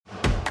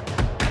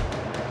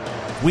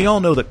We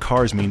all know that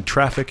cars mean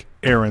traffic,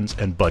 errands,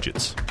 and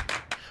budgets.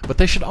 But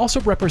they should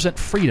also represent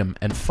freedom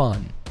and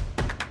fun.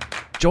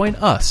 Join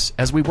us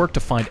as we work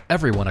to find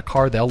everyone a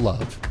car they'll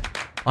love.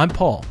 I'm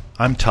Paul.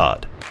 I'm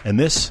Todd, and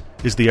this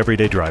is the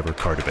Everyday Driver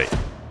Car Debate.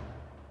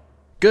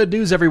 Good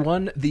news,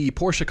 everyone. The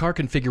Porsche Car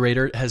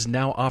Configurator has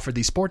now offered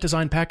the Sport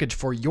Design Package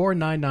for your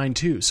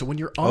 992. So when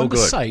you're on the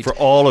site, for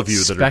all of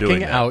you that are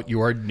doing specking that, out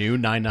your new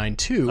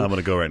 992, I'm going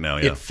to go right now,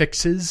 yeah. It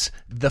fixes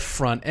the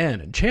front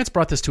end. And Chance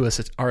brought this to us,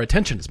 our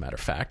attention, as a matter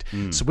of fact.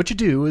 So what you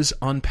do is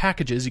on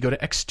packages, you go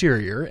to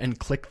Exterior and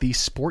click the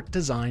Sport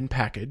Design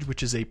Package,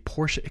 which is a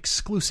Porsche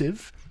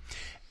exclusive.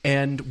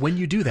 And when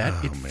you do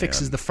that, it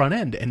fixes the front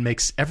end and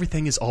makes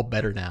everything is all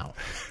better now.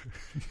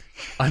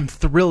 I'm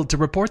thrilled to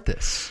report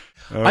this.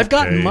 Okay. I've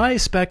gotten my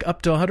spec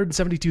up to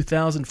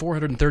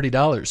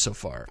 $172,430 so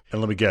far.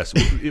 And let me guess,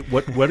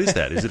 what is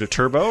that? Is it a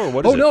turbo or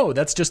what is it? Oh, no,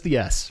 that's just the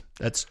S.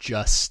 That's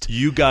just...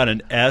 You got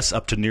an S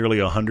up to nearly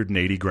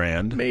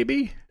 $180,000?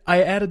 Maybe.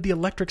 I added the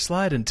electric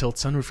slide and tilt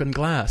sunroof and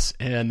glass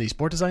and the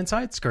Sport Design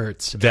side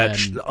skirts.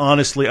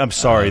 Honestly, I'm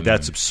sorry.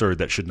 That's absurd.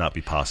 That should not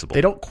be possible.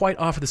 They don't quite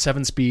offer the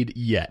 7-speed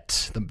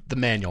yet, the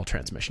manual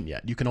transmission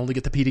yet. You can only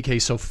get the PDK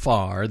so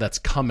far. That's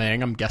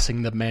coming. I'm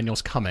guessing the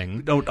manual's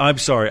coming. No, I'm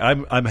sorry.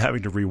 I'm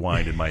having to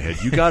rewind in my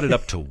head. You got it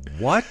up to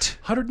what?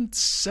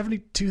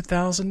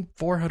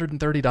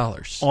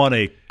 $172,430. On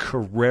a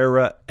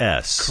Carrera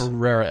S.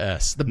 Carrera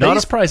S. The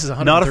base price is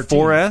 $113,000. Not a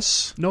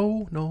 4S?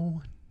 No.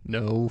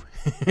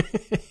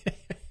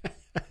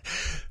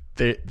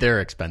 They're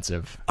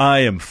expensive. I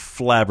am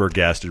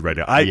flabbergasted right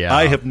now.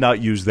 I have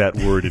not used that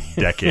word in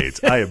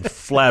decades. I am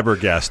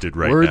flabbergasted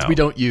right now. Words we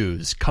don't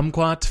use.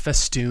 Kumquat,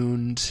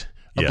 festooned,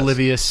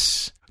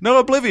 oblivious. No,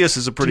 oblivious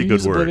is a pretty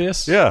good word.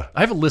 Oblivious? Yeah.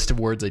 I have a list of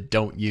words I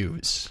don't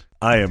use.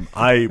 I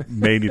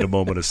may need a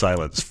moment of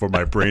silence for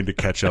my brain to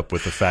catch up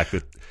with the fact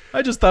that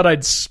I just thought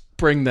I'd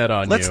spring that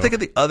on Let's think of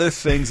the other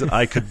things that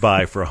I could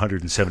buy for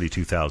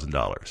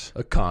 $172,000.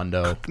 A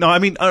condo. No, I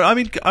mean,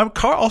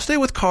 car. I'll stay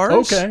with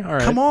cars. Okay, all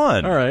right. Come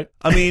on. All right.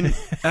 I mean,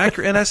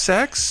 Acura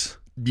NSX.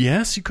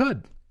 Yes, you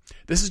could.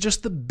 This is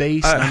just the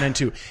base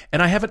 992,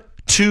 and I haven't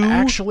two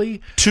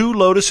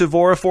Lotus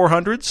Evora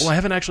 400s. Well, I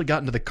haven't actually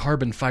gotten to the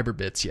carbon fiber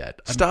bits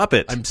yet. Stop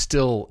it. I'm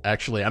still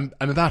actually. I'm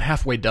about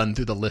halfway done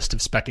through the list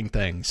of specking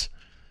things.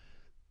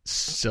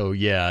 So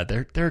yeah,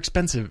 they're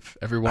expensive,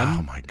 everyone.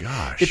 Oh my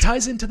gosh. It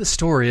ties into the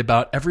story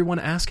about everyone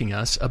asking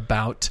us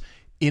about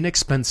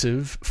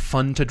inexpensive,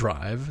 fun to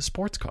drive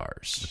sports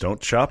cars.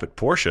 Don't shop at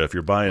Porsche if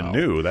you're buying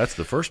new. That's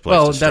the first place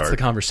to start. That's the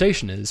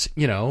conversation is,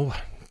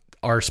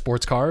 are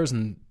sports cars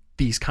and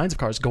these kinds of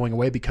cars going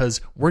away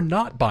because we're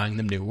not buying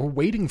them new. We're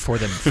waiting for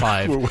them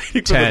We're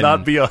waiting for them to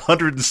not be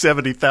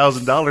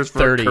 $170,000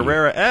 for a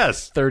Carrera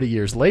S. 30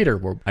 years later,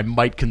 I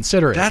might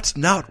consider it. That's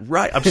not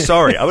right. I'm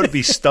sorry. I'm going to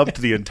be stumped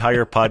the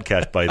entire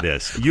podcast by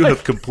this. You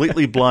have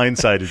completely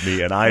blindsided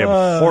me, and I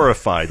am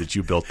horrified that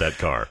you built that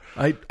car.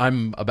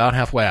 I'm about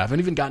halfway. I haven't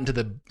even gotten to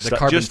the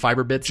carbon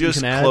fiber bits you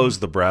can add. Just close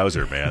the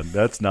browser, man.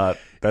 That's leading nowhere good.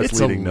 It's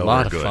a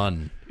lot of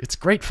fun. It's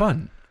great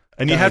fun.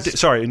 And you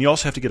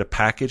also have to get a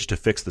package to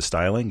fix the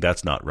styling.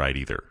 That's not right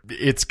either.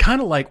 It's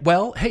kind of like,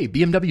 hey,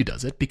 BMW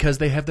does it because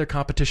they have their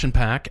competition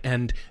pack,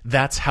 and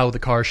that's how the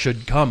car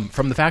should come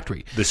from the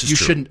factory. This is true. You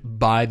shouldn't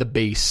buy the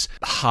base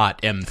hot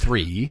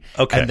M3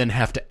 and then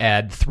have to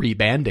add 3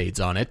 Band-Aids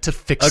on it to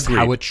fix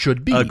how it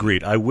should be.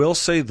 Agreed. I will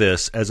say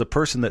this, as a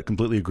person that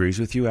completely agrees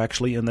with you,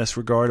 actually, in this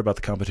regard about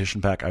the competition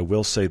pack, I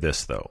will say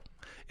this, though.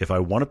 If I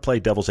want to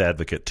play devil's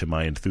advocate to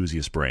my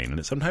enthusiast brain, and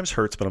it sometimes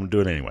hurts, but I'm going to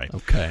do it anyway.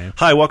 Okay.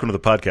 Hi, welcome to the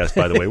podcast,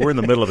 by the way. We're in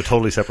the middle of a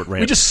totally separate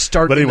rant. We just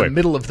started in the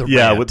middle of the rant.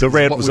 Yeah, the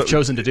rant was what we've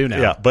chosen to do now.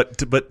 Yeah,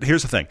 but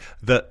here's the thing.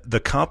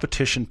 The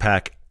competition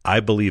pack, I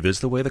believe,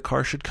 is the way the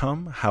car should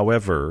come.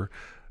 However,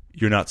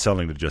 you're not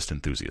selling to just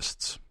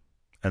enthusiasts.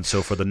 And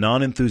so for the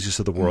non-enthusiasts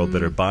of the world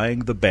that are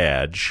buying the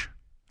badge...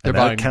 They're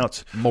buying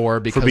counts more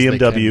because for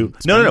BMW. They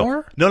can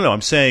more? No.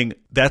 I'm saying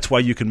that's why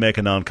you can make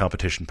a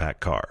non-competition pack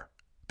car.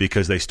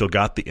 Because they still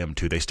got the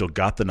M2, they still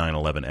got the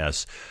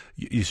 911S.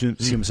 You see what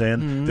I'm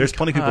saying? There's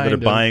plenty of people that are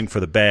buying for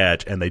the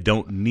badge, and they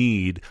don't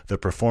need the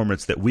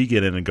performance that we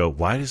get in and go,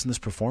 why doesn't this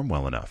perform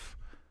well enough?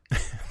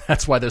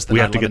 That's why there's the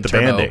 911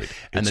 Turbo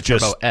and the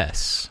Turbo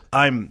S.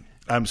 I'm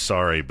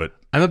sorry, but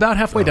I'm about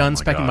halfway done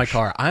specking my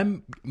car.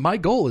 My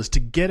goal is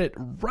to get it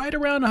right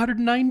around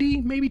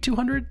 190, maybe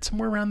 200,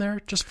 somewhere around there,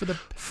 just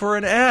for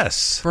an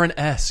S. For an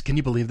S. Can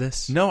you believe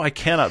this? No, I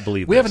cannot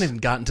believe We haven't even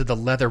gotten to the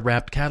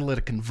leather-wrapped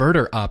catalytic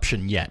converter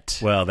option yet.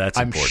 Well, that's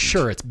important. I'm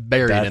sure it's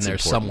buried in there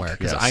somewhere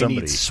because I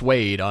need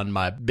suede on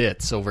my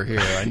bits over here.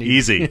 I need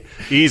easy.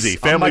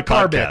 Family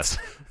car podcast. bits.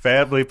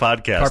 Family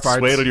podcast.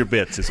 Sway it on your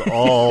bits. It's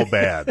all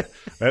bad.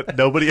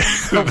 Nobody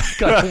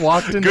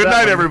walked into Good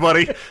night,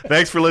 everybody.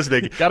 Thanks for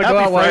listening. Gotta Happy go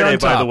out while you're Friday, on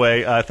top. by the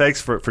way.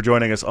 Thanks for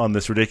joining us on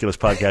this ridiculous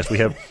podcast.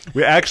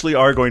 We actually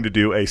are going to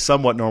do a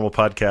somewhat normal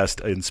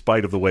podcast in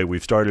spite of the way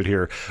we've started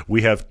here.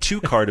 We have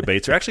 2 car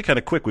debates. They're actually kind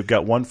of quick. We've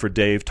got one for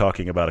Dave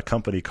talking about a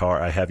company car.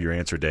 I have your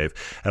answer, Dave.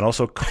 And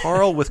also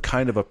Carl with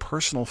kind of a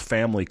personal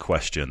family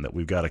question that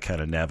we've got to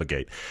kind of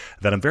navigate.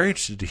 That I'm very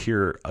interested to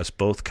hear us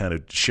both kind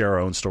of share our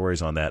own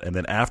stories on that. And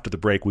then after the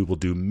break, we will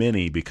do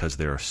many, because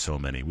there are so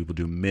many. We will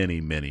do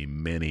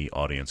many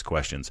audience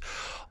questions.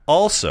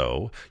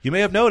 Also, you may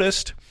have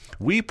noticed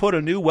we put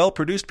a new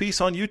well-produced piece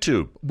on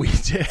YouTube. We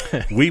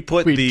did. We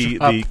put the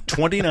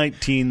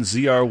 2019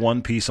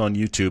 ZR1 piece on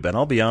YouTube, and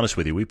I'll be honest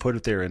with you, we put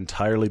it there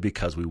entirely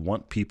because we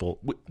want people.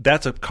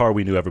 That's a car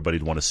we knew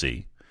everybody'd want to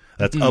see.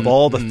 That's of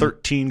all the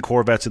 13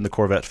 Corvettes in the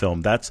Corvette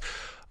film. That's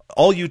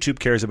all YouTube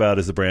cares about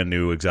is the brand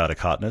new exotic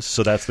hotness.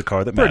 So that's the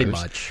car that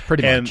matters.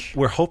 Pretty much. And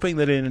we're hoping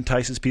that it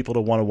entices people to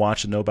want to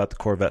watch and know about the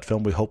Corvette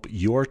film. We hope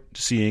you're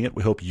seeing it.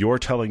 We hope you're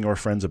telling your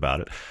friends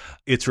about it.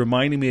 It's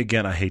reminding me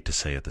again, I hate to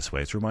say it this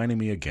way, it's reminding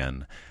me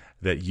again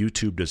that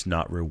YouTube does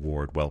not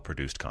reward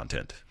well-produced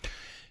content.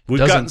 We've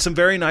gotten some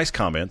very nice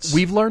comments.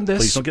 We've learned this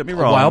Please don't get me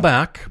wrong. a while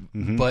back,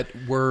 but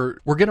we're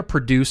going to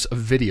produce a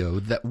video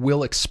that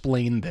will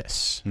explain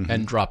this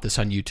and drop this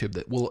on YouTube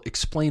that will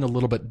explain a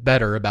little bit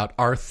better about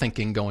our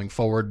thinking going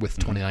forward with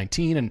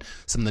 2019 and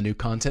some of the new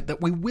content that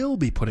we will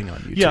be putting on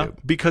YouTube. Yeah,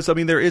 because, I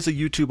mean, there is a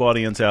YouTube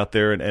audience out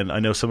there, and I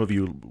know some of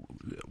you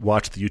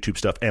watch the YouTube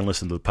stuff and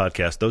listen to the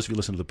podcast. Those of you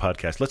listen to the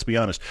podcast, let's be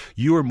honest,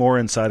 you are more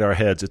inside our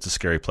heads. It's a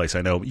scary place,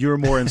 I know. You're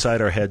more inside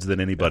our heads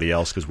than anybody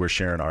else because we're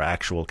sharing our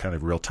actual kind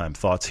of real-time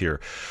thoughts here.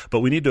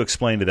 But we need to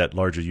explain to that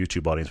larger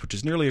YouTube audience, which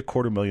is nearly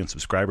 250,000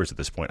 subscribers at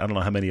this point. I don't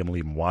know how many of them will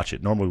even watch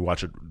it. Normally we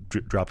watch it,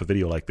 drop a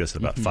video like this,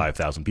 and about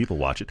 5,000 people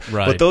watch it.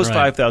 Right, but those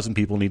 5,000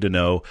 people need to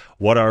know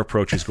what our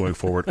approach is going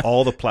forward,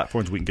 all the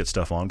platforms we can get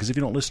stuff on, because if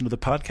you don't listen to the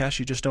podcast,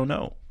 you just don't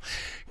know.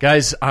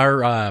 Guys,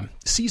 our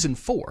Season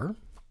 4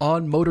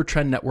 on Motor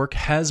Trend Network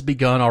has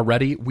begun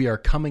already. We are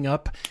coming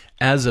up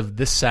as of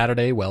this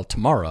Saturday,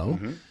 tomorrow.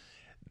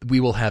 We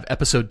will have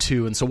episode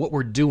 2, and so what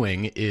we're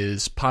doing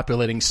is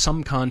populating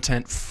some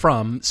content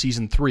from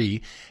season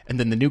 3, and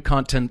then the new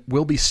content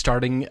will be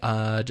starting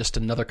just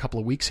another couple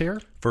of weeks here.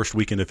 First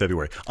weekend of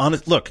February.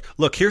 Look,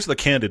 here's the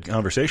candid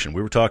conversation.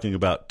 We were talking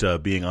about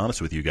being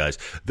honest with you guys.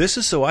 This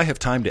is so I have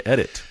time to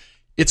edit.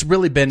 It's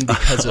really been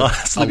because of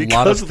honestly, a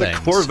lot of the things.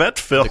 Corvette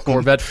film. The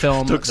Corvette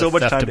film took so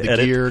much time to to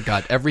edit. Gear,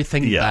 got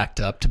everything backed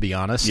up, to be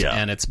honest.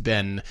 And it's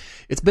been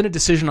a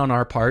decision on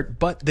our part,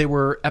 but they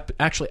were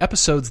actually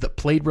episodes that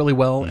played really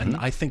well, and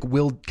I think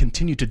will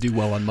continue to do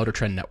well on Motor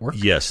Trend Network.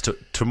 Yes,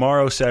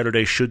 tomorrow,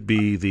 Saturday, should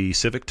be the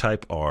Civic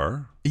Type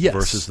R.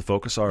 Versus the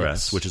Focus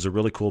RS, which is a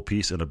really cool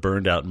piece and a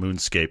burned-out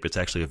moonscape. It's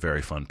actually a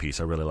very fun piece.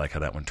 I really like how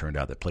that one turned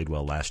out. That played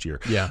well last year.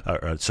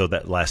 So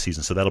that last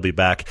season. So that'll be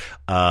back.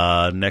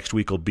 Next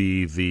week will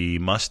be the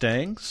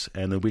Mustangs,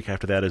 and the week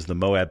after that is the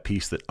Moab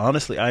piece that,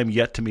 honestly, I am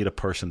yet to meet a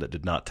person that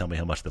did not tell me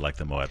how much they liked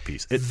the Moab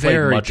piece. It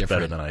played much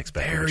better than I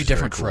expected. Very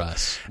different for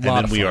us. And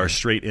then we are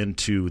straight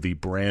into the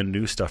brand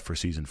new stuff for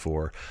Season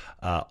 4.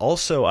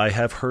 Also, I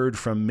have heard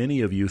from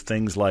many of you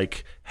things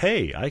like,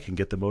 hey, I can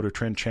get the Motor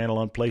Trend channel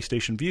on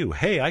PlayStation View.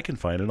 Hey, I can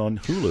find it on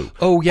Hulu.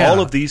 Oh, yeah.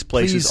 All of these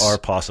places are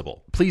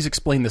possible. Please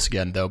explain this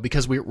again, though,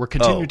 because we're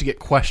continuing to get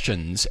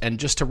questions. And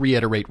just to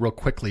reiterate real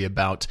quickly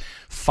about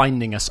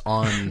finding us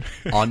on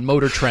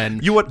Motor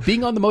Trend,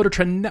 being on the Motor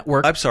Trend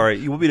Network. I'm sorry,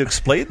 you want me to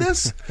explain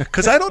this?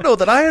 Because I don't know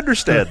that I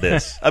understand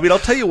this. I mean, I'll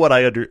tell you what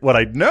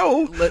I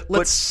know.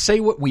 Let's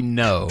say what we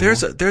know.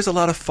 There's a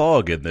lot of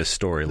fog in this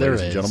story,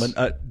 ladies and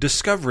gentlemen.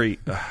 Discovery.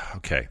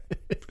 Okay.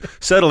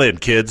 Settle in,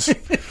 kids.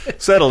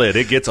 Settle in.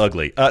 It gets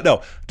ugly.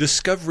 No,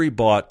 Discovery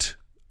bought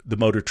the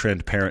Motor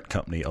Trend parent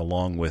company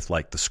along with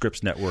like the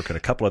Scripps Network and a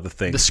couple other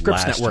things. The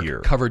Scripps last Network year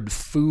covered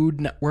Food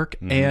Network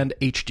and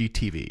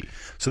HGTV.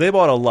 So they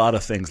bought a lot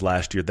of things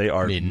last year. They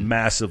are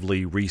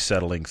massively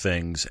resettling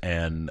things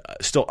and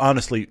still,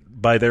 honestly,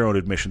 by their own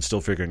admission,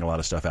 still figuring a lot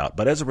of stuff out.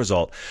 But as a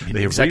result,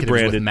 they have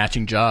rebranded. With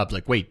matching jobs.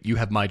 Like, wait, you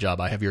have my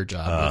job, I have your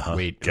job.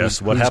 Wait,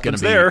 guess what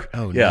happens there?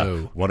 Oh, yeah,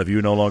 no. One of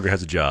you no longer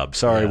has a job.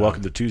 Sorry,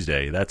 welcome to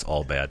Tuesday. That's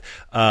all bad.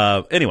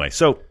 Anyway,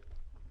 so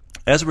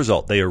as a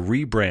result, they are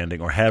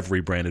rebranding or have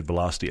rebranded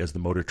Velocity as the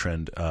Motor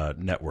Trend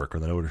Network or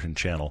the Motor Trend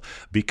channel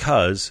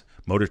because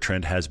Motor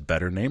Trend has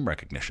better name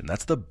recognition.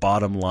 That's the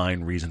bottom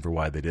line reason for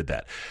why they did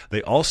that.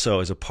 They also,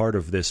 as a part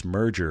of this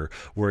merger,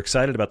 were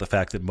excited about the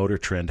fact that Motor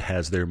Trend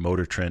has their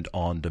Motor Trend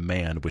On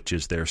Demand, which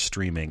is their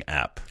streaming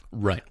app.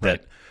 Right.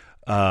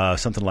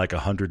 Something like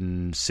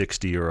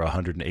 160 or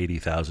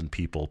 180,000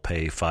 people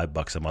pay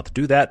 $5 a month.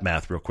 Do that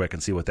math real quick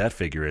and see what that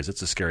figure is.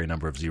 It's a scary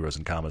number of zeros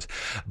and commas,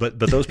 but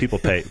those people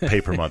pay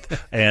per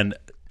month. And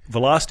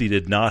Velocity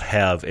did not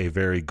have a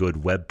very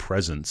good web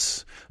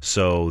presence,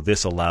 so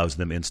this allows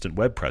them instant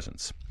web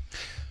presence.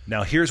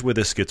 Now, here's where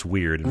this gets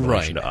weird in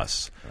relation to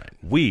us. Right.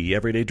 We,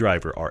 Everyday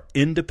Driver, are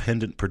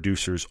independent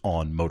producers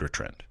on Motor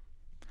Trend.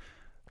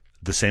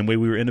 The same way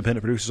we were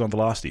independent producers on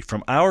Velocity.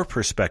 From our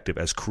perspective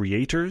as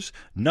creators,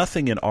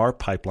 nothing in our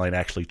pipeline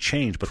actually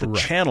changed, but the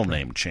channel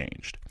name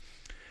changed.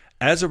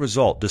 As a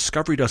result,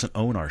 Discovery doesn't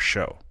own our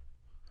show.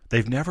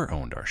 They've never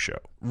owned our show.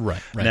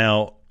 Right.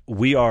 Now,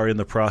 we are in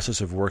the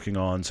process of working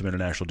on some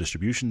international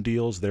distribution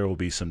deals. There will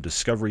be some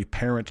Discovery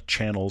parent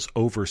channels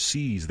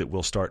overseas that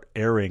will start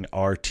airing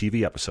our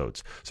TV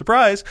episodes.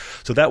 Surprise!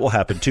 So that will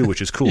happen too,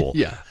 which is cool.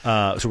 Yeah.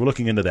 So we're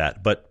looking into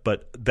that.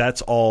 But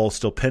that's all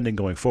still pending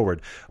going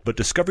forward. But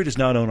Discovery does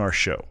not own our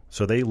show.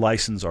 So they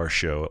license our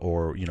show,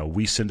 or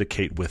we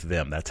syndicate with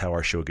them. That's how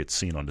our show gets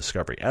seen on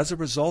Discovery. As a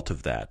result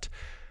of that,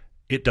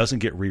 it doesn't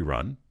get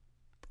rerun,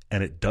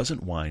 and it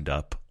doesn't wind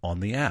up on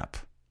the app.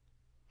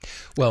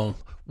 Well,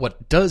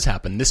 what does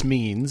happen, this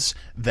means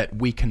that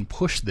we can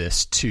push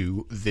this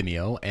to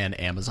Vimeo and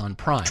Amazon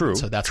Prime. True.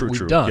 So that's true, what we've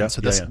true. done. Yeah,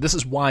 so this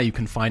is why you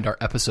can find our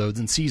episodes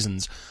and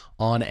seasons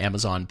on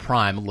Amazon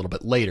Prime a little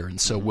bit later. And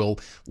so we'll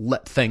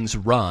let things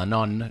run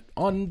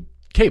on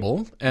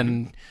cable,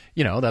 and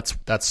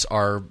that's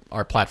our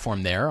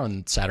platform there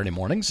on Saturday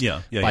mornings.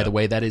 By the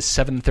way, that is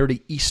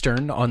 7:30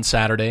 Eastern on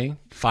Saturday,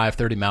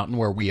 5:30 Mountain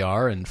where we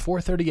are, and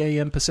 4:30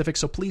 a.m. Pacific.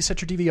 So please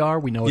set your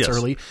DVR. We know it's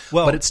early,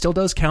 but it still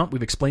does count.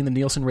 We've explained the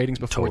Nielsen ratings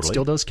before. It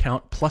still does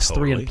count.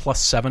 +3 and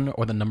 +7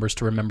 are the numbers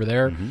to remember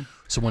there.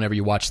 So whenever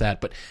you watch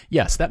that, but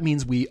yes, that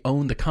means we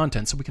own the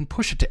content, so we can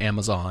push it to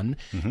Amazon,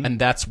 and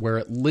that's where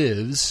it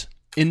lives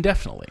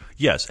indefinitely.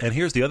 Yes, and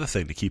here's the other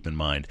thing to keep in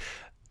mind.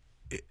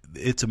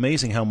 It's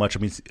amazing how much,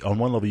 on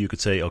one level you could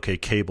say, okay,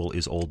 cable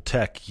is old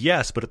tech.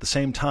 Yes, but at the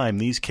same time,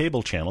 these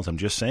cable channels, I'm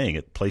just saying,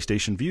 at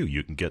PlayStation Vue,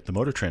 you can get the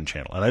Motor Trend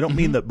channel. And I don't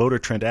mean the Motor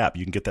Trend app.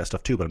 You can get that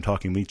stuff too, but I'm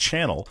talking the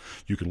channel.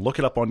 You can look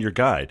it up on your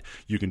guide.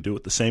 You can do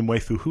it the same way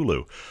through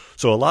Hulu.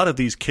 So a lot of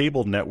these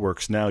cable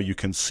networks now, you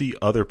can see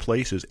other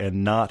places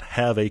and not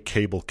have a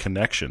cable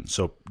connection.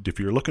 So if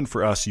you're looking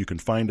for us, you can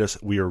find us.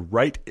 We're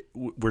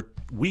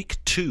week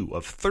 2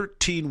 of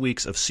 13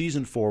 weeks of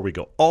season 4. We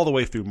go all the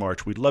way through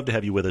March. We'd love to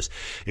have you with us.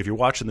 If you're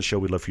watching the show,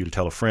 we'd love for you to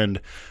tell a friend,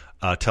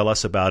 tell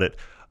us about it.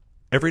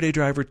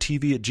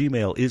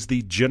 everydaydrivertv@gmail is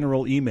the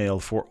general email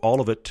for all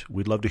of it.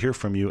 We'd love to hear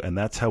from you, and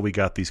that's how we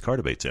got these car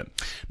debates in.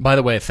 By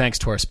the way, thanks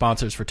to our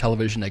sponsors for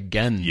television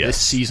again this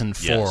season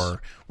 4. Yes.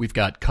 We've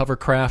got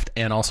Covercraft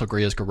and also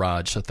Gria's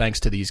Garage. So thanks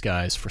to these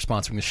guys for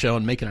sponsoring the show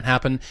and making it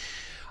happen.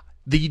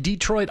 The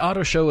Detroit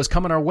Auto Show is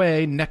coming our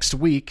way next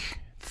week.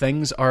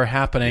 Things are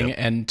happening,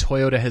 and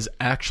Toyota has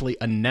actually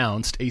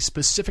announced a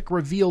specific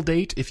reveal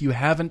date. If you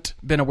haven't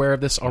been aware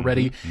of this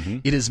already,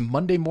 it is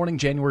Monday morning,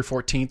 January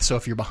 14th. So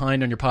if you're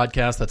behind on your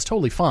podcast, that's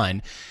totally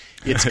fine.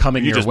 It's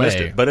coming your just way. Missed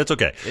it, but it's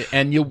okay.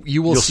 And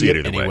you will see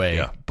it anyway.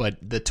 Yeah. But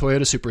the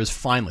Toyota Supra is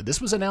finally, this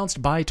was announced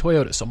by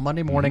Toyota. So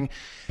Monday morning,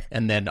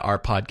 and then our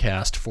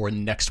podcast for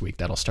next week.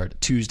 That'll start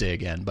Tuesday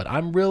again. But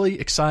I'm really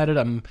excited.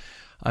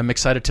 I'm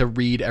excited to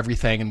read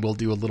everything, and we'll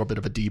do a little bit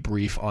of a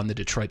debrief on the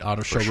Detroit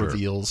Auto Show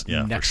reveals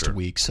next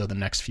week. So the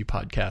next few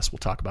podcasts, we'll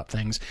talk about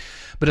things.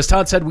 But as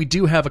Todd said, we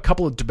do have a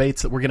couple of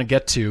debates that we're going to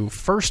get to.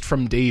 First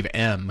from Dave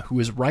M.,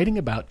 who is writing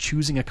about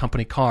choosing a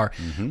company car.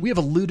 We have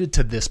alluded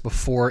to this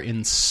before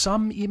in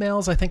some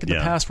emails, I think, in the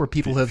past, where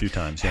people have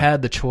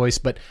had the choice.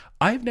 But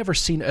I've never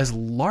seen as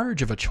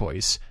large of a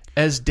choice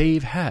as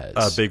Dave has.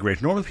 A big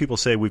range. Normally people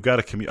say I've got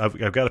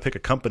to pick a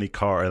company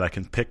car, and I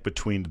can pick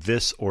between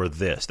this or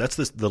this. That's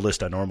the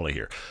list I normally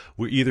hear.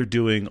 We're either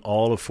doing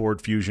all of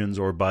Ford Fusions,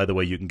 or, by the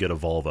way, you can get a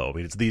Volvo. I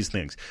mean, it's these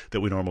things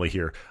that we normally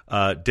hear.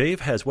 Dave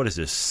has,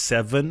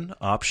 7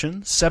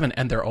 options? 7,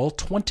 and they're all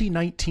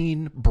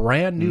 2019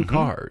 brand new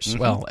cars.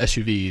 Well,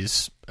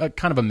 SUVs,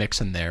 kind of a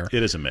mix in there.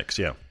 It is a mix,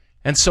 yeah.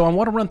 And so I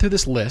want to run through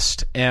this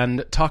list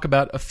and talk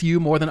about a few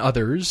more than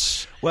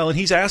others. Well, and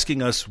he's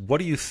asking us, what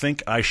do you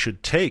think I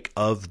should take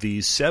of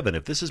these 7?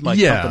 If this is my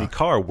company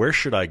car, where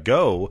should I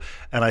go?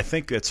 And I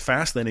think it's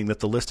fascinating that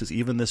the list is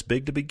even this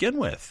big to begin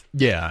with.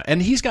 Yeah,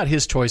 and he's got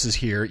his choices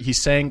here.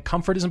 He's saying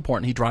comfort is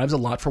important. He drives a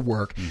lot for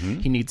work.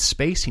 He needs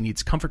space. He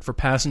needs comfort for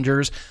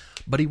passengers.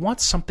 But he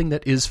wants something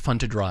that is fun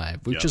to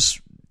drive, which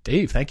is,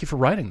 Dave, thank you for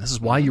writing. This is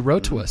why you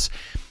wrote to us.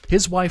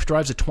 His wife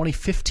drives a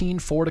 2015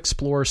 Ford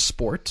Explorer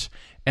Sport,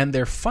 and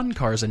their fun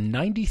car is a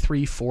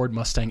 93 Ford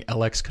Mustang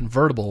LX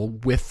convertible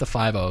with the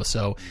 5.0.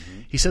 So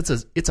he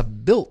says it's a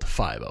built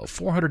 5.0,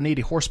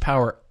 480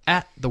 horsepower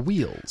at the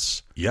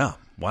wheels. Yeah,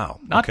 wow.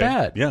 Not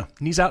bad. Yeah.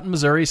 And he's out in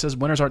Missouri. He says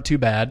winters aren't too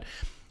bad.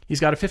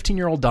 He's got a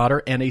 15-year-old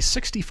daughter and a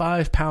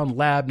 65-pound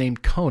lab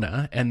named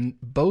Kona, and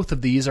both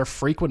of these are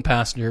frequent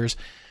passengers.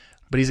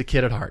 But he's a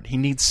kid at heart. He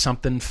needs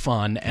something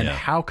fun, and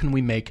how can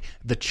we make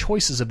the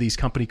choices of these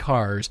company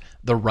cars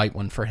the right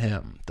one for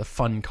him, the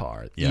fun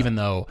car, even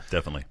though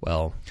definitely.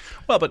 Well,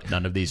 but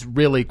none of these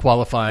really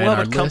qualify in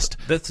our list.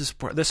 This is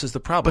the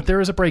problem. But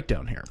there is a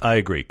breakdown here. I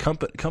agree.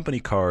 Company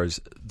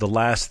cars, the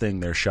last thing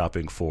they're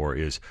shopping for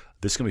is,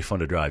 this is going to be fun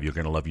to drive. You're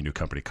going to love your new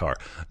company car.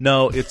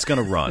 No, it's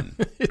going to run.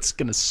 It's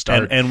going to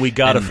start, and we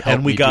got a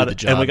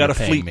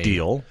fleet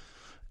deal.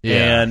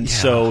 Yeah, and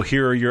so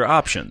here are your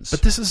options.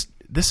 But this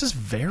is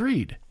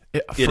varied.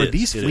 For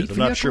these fleet vehicles?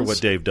 I'm not sure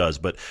what Dave does,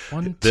 but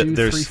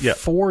there's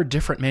 4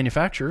 different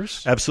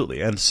manufacturers.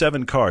 Absolutely, and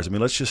 7 cars. I mean,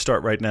 let's just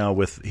start right now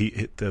with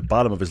the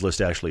bottom of his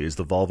list. Actually, is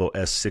the Volvo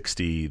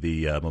S60,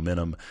 the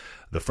Momentum,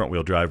 the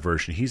front-wheel drive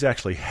version. He's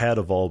actually had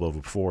a Volvo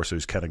before, so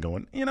he's kind of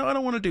going, I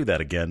don't want to do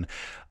that again.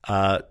 2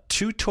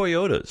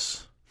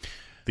 Toyotas,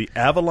 the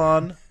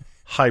Avalon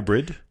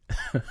Hybrid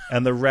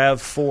and the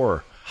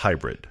RAV4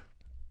 Hybrid.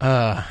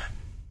 I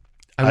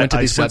went to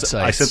these websites.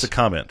 I sense a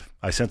comment.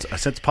 I sense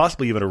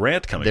possibly even a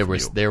rant coming from you.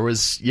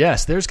 There's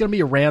going to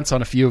be a rant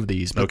on a few of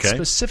these, but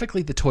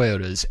specifically the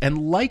Toyotas.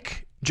 And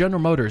like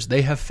General Motors,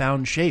 they have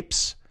found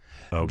shapes.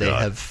 They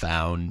have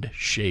found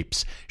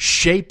shapes.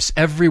 Shapes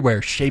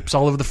everywhere. Shapes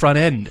all over the front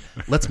end.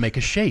 Let's make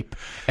a shape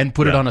and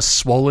put it on a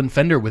swollen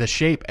fender with a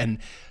shape and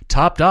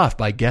topped off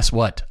by, guess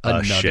what?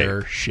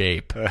 Another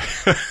shape.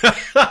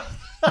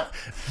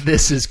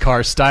 This is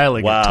car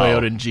styling at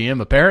Toyota and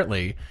GM,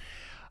 apparently.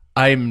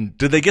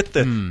 Did they get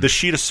the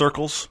sheet of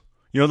circles?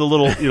 The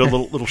little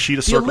sheet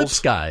of circles. The ellipse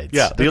guides.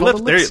 Yeah, the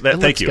ellipse.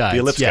 Thank you. The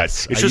ellipse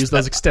guides. It's I use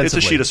those extensively.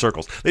 It's a sheet of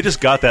circles. They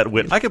just got that.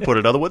 I could put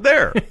another one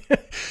there.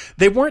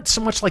 They weren't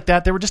so much like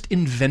that. They were just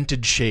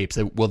invented shapes.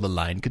 The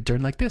line could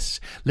turn like this.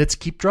 Let's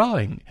keep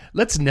drawing.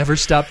 Let's never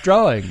stop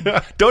drawing.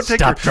 Don't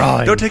take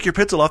your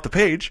pencil off the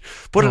page.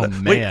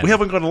 Man. Wait, we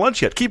haven't gone to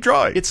lunch yet. Keep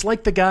drawing. It's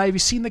like have you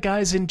seen the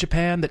guys in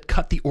Japan that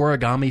cut the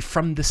origami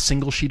from this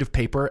single sheet of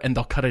paper, and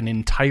they'll cut an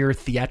entire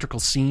theatrical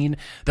scene.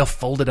 They'll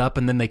fold it up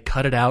and then they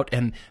cut it out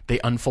and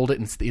they unfold it,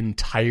 and it's the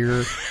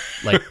entire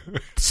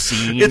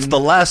scene. It's the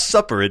Last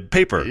Supper in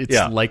paper. It's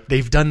like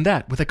they've done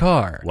that with a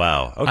car.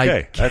 Wow.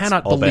 Okay. I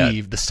cannot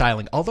believe the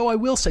styling. Although I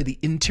will say the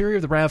interior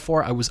of the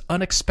RAV4, I was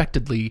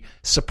unexpectedly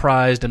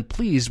surprised and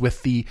pleased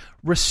with the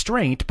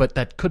restraint, but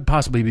that could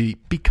possibly be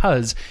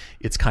because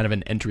it's kind of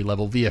an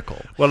entry-level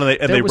vehicle. Well, they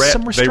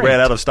ran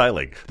out of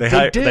styling. They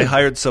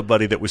hired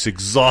somebody that was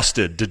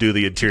exhausted to do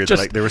the interior.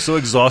 They were so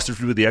exhausted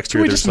to do the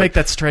exterior. Can we just make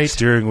that straight?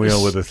 Steering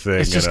wheel with a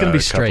thing. It's just going to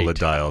be straight. A couple of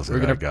dials. We're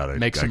going to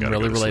make some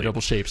really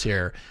relatable shapes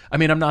here. I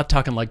mean, I'm not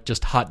talking like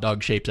just hot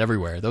dog shapes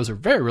everywhere. Those are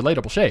very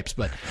relatable shapes,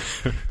 but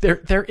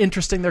they're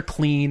interesting. They're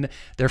clean.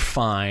 They're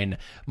fine.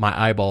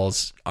 My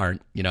eyeballs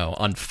aren't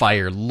on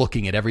fire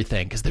looking at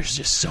everything because there's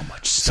just so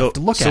much stuff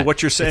to look at. So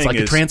what you're saying it's like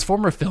is a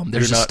Transformer film.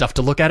 There's just stuff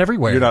to look at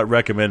everywhere. You're not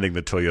recommending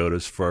the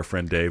Toyotas for our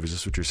friend Dave. Is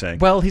this what you're saying?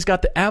 Well, he's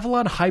got the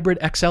Avalon Hybrid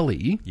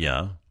XLE.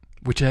 Yeah.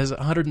 Which has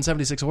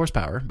 176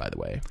 horsepower, by the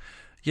way.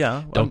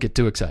 Yeah. Don't get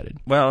too excited.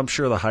 Well, I'm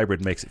sure the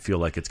hybrid makes it feel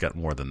like it's got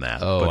more than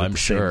that. Oh, but I'm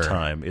sure. At the same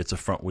time, it's a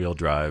front-wheel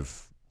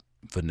drive,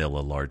 vanilla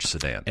large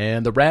sedan.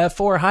 And the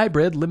RAV4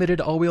 Hybrid limited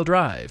all-wheel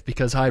drive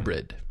because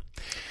hybrid.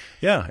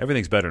 Yeah,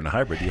 everything's better in a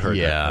hybrid. You heard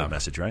that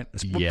message, right?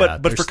 Yeah,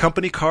 but for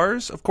company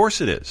cars, of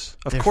course it is.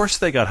 Of course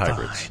they got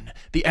hybrids. Fine.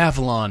 The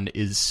Avalon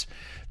is...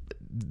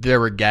 There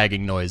were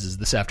gagging noises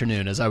this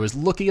afternoon as I was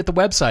looking at the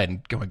website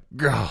and going,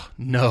 oh,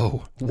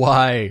 no,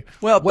 why?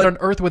 Well, what on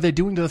earth were they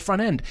doing to the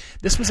front end?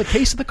 This was a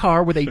case of the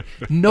car where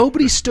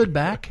nobody stood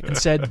back and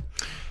said,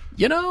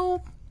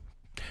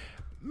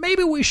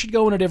 maybe we should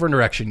go in a different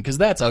direction because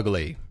that's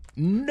ugly.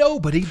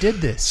 Nobody did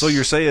this. So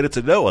you're saying it's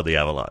a no on the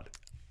Avalon?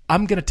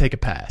 I'm going to take a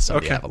pass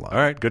on the Avalon. All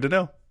right, good to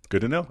know.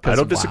 Good to know. I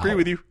don't disagree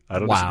with you. I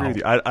don't disagree with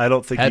you. I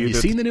don't think. Have you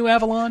seen the new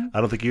Avalon? I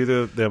don't think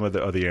either of them are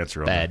the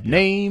answer on that. Bad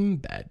name,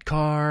 bad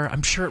car.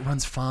 I'm sure it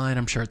runs fine.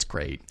 I'm sure it's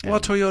great. Well,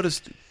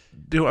 Toyotas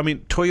do. I mean,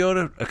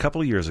 Toyota a couple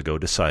of years ago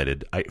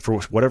decided, for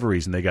whatever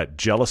reason, they got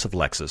jealous of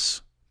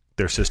Lexus,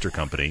 their sister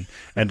company,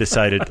 and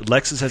decided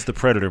Lexus has the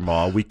Predator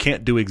model. We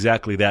can't do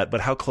exactly that,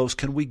 but how close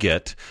can we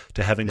get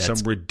to having some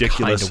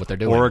ridiculous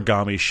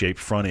origami-shaped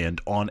front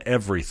end on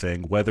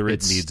everything, whether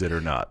it needs it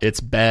or not? It's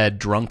bad,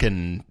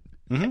 drunken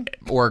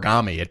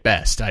origami at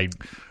best.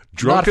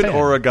 Drunken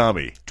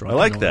Origami. I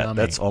like that. Origami.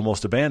 That's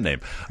almost a band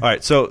name. All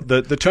right, so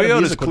the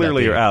Toyotas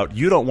clearly are out.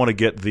 You don't want to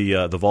get the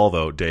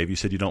Volvo, Dave. You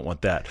said you don't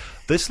want that.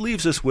 This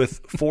leaves us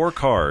with 4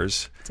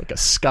 cars. It's like a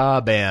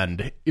ska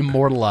band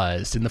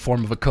immortalized in the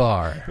form of a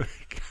car.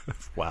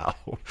 Wow.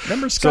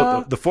 Remember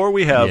ska? So the 4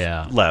 we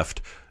have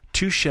left,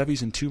 2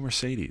 Chevys and 2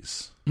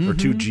 Mercedes. Or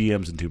 2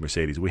 GMs and 2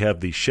 Mercedes. We have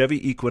the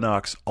Chevy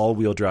Equinox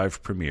all-wheel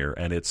drive Premier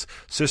and its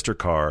sister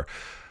car,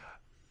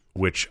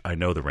 which I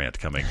know the rant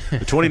coming. The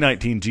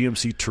 2019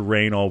 GMC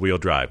Terrain all-wheel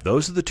drive.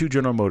 Those are the 2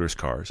 General Motors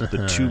cars.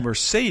 The 2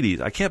 Mercedes.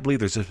 I can't believe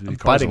there's this many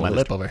cars. Biting my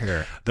lip over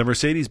here. The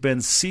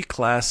Mercedes-Benz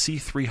C-Class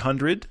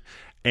C300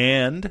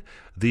 and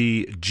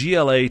the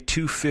GLA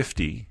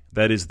 250.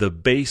 That is the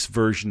base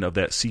version of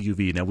that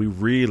CUV. Now, we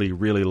really,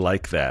 really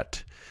like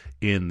that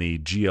in the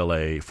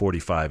GLA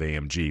 45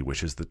 AMG,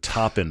 which is the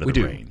top end of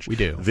the range. We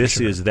do. This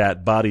is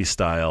that body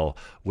style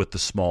with the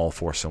small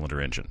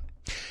 4-cylinder engine.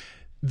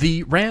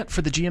 The rant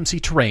for the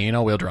GMC Terrain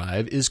all-wheel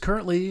drive is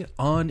currently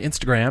on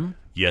Instagram.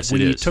 Yes,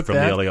 it is, from the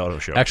LA Auto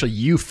Show. Actually,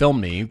 you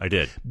filmed me. I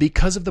did.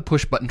 Because of the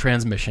push-button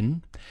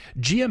transmission,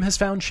 GM has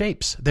found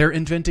shapes. They're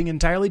inventing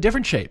entirely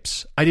different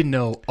shapes. I didn't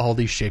know all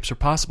these shapes are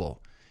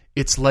possible.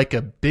 It's like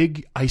a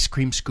big ice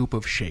cream scoop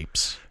of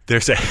shapes.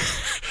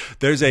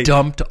 There's a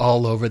dumped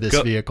all over this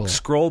vehicle.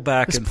 Scroll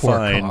back and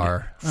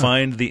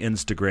find the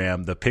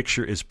Instagram. The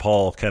picture is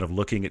Paul kind of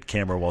looking at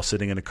camera while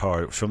sitting in a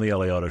car from the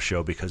LA Auto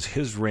Show, because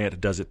his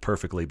rant does it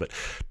perfectly. But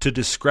to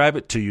describe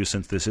it to you,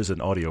 since this is an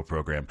audio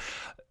program,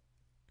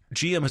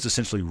 GM has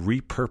essentially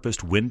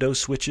repurposed window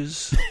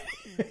switches.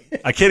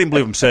 I can't even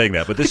believe I'm saying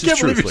that, but this is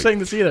truthfully. I can't believe you're saying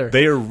this either.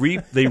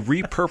 They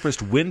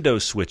repurposed window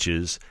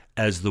switches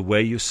as the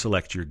way you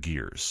select your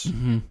gears.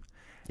 Mm-hmm.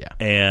 Yeah,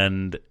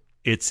 and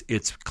it's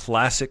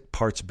classic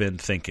parts bin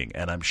thinking.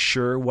 And I'm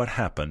sure what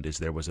happened is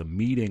there was a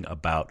meeting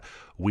about,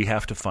 we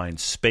have to find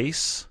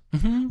space.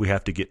 Mm-hmm. We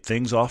have to get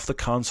things off the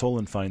console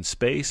and find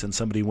space. And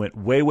somebody went,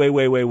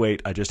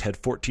 wait. I just had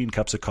 14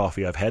 cups of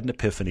coffee. I've had an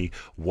epiphany.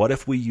 What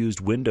if we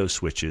used window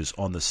switches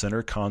on the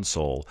center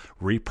console,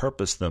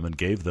 repurposed them and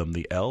gave them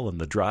the L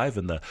and the drive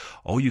and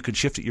you can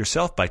shift it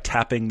yourself by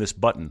tapping this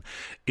button.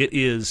 It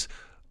is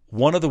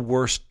one of the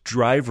worst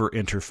driver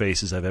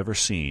interfaces I've ever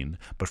seen,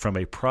 but from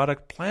a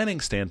product planning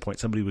standpoint,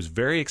 somebody was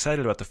very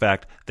excited about the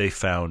fact they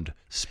found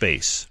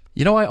space.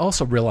 You know, I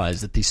also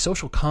realized that the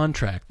social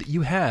contract that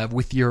you have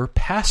with your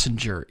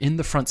passenger in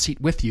the front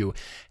seat with you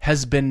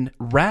has been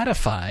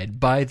ratified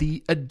by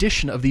the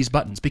addition of these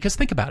buttons. Because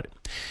think about it.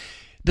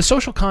 The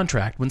social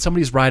contract, when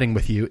somebody's riding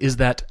with you, is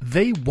that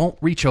they won't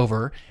reach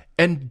over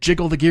and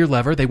jiggle the gear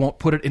lever. They won't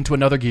put it into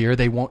another gear.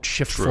 They won't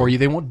shift for you.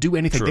 They won't do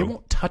anything. They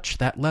won't touch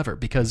that lever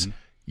because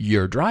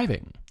you're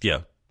driving.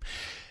 Yeah.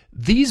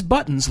 These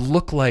buttons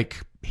look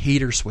like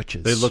heater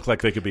switches. They look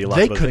like they could be a lot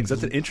of other things.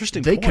 That's an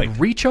interesting point. They could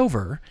reach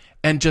over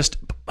and just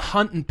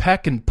hunt and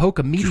peck and poke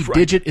a meaty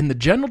digit in the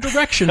general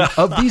direction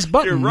of these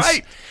buttons. You're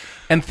right.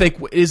 And think,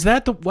 is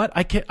that the what?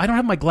 I don't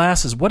have my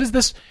glasses. What is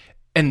this?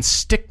 And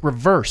stick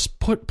reverse,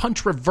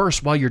 punch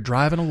reverse while you're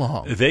driving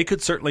along. They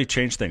could certainly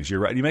change things.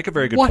 You're right. You make a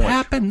very good point. What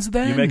happens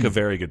then? You make a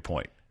very good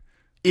point.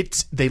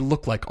 They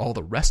look like all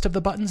the rest of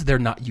the buttons. They're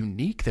not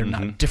unique. They're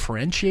not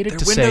differentiated.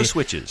 They're window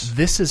switches.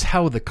 This is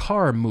how the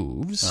car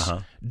moves.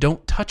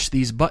 Don't touch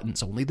these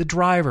buttons. Only the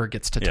driver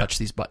gets to touch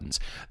these buttons.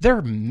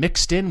 They're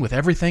mixed in with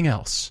everything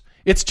else.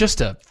 It's just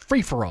a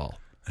free-for-all.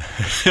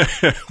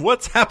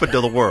 What's happened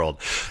to the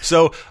world?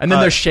 So, and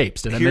then there's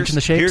shapes. Did I mention the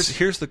shapes?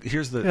 Here's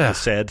the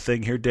sad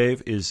thing here,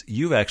 Dave, is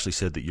you've actually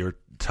said that your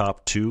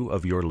top two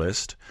of your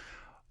list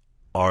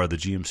are the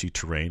GMC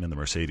Terrain and the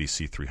Mercedes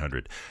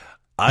C300.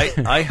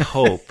 I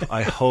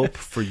hope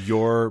for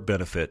your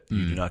benefit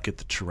you do not get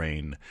the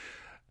Terrain,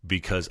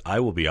 because I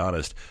will be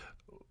honest,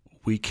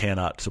 we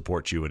cannot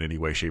support you in any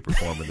way, shape, or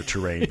form in the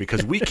Terrain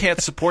because we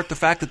can't support the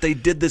fact that they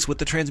did this with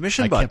the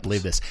transmission buttons. I can't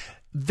believe this.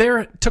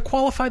 To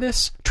qualify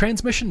this,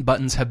 transmission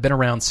buttons have been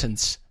around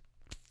since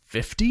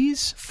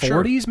 50s,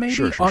 40s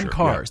maybe, on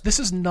cars. Yeah. This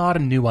is not a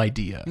new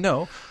idea.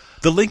 No.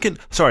 The Lincoln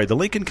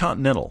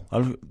Continental, I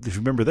don't know if you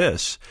remember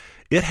this,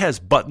 it has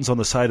buttons on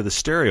the side of the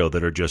stereo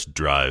that are just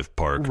drive,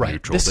 park,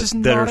 neutral. This is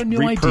not a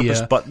new idea.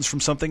 Repurposed buttons from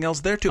something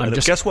else there too. And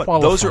guess what?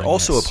 Those are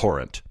also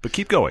abhorrent. But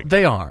keep going.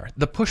 They are.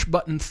 The push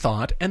button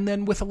thought, and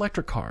then with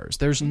electric cars,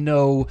 there's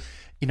no,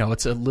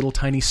 it's a little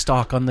tiny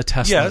stock on the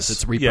Teslas. Yes,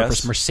 it's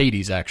repurposed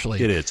Mercedes,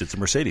 actually. It is. It's a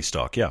Mercedes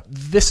stock, yeah.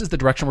 This is the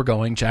direction we're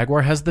going.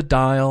 Jaguar has the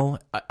dial.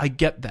 I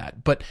get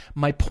that. But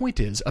my point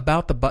is,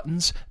 about the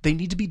buttons, they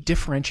need to be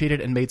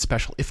differentiated and made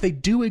special. If they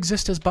do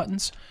exist as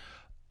buttons,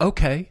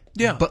 okay,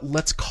 yeah, but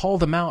let's call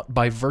them out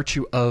by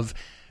virtue of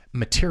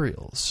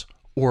materials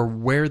or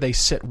where they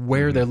sit,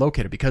 where they're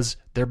located, because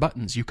they're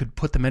buttons. You could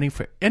put them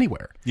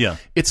anywhere. Yeah.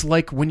 It's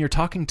like when you're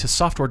talking to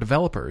software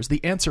developers,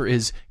 the answer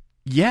is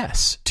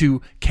yes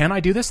to, can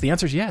I do this? The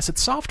answer is yes.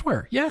 It's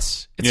software.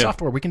 Yes, it's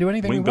software. We can do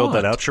anything we want. We can build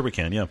that out. Sure we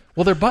can, yeah.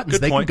 Well, they're buttons.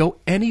 They can go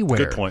anywhere.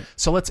 Good point.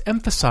 So let's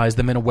emphasize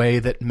them in a way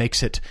that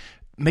makes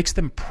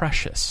them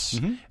precious.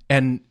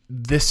 And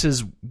this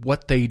is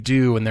what they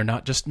do, and they're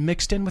not just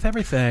mixed in with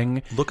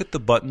everything. Look at the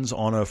buttons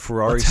on a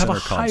Ferrari Let's have center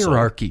a console.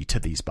 Hierarchy to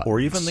these buttons. Or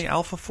even the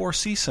Alfa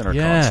 4C center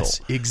console.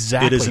 Yes,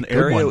 exactly. It is an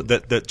area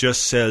that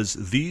just says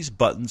these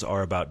buttons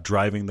are about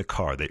driving the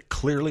car. They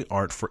clearly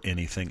aren't for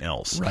anything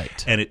else.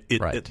 Right. And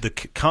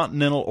the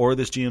Continental or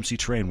this GMC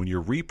Terrain, when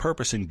you're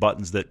repurposing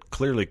buttons that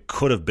clearly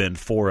could have been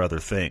for other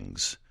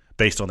things,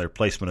 based on their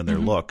placement and their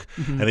look,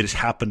 and they just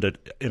happen to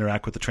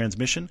interact with the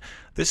transmission.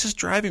 This is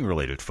driving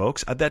related,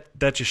 folks. That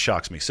just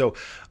shocks me. So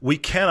we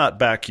cannot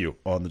back you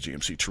on the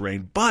GMC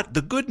Terrain. But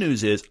the good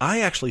news is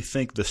I actually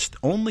think the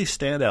only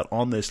standout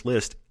on this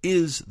list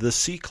is the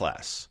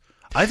C-Class.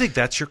 I think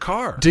that's your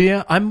car. Do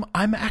you? I'm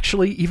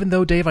actually, even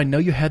though, Dave, I know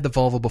you had the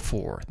Volvo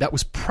before, that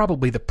was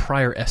probably the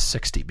prior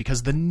S60,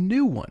 because the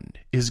new one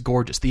is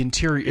gorgeous. The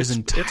interior is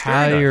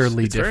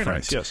entirely it's different. Very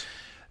nice, yes.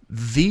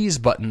 These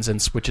buttons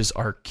and switches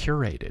are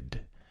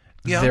curated.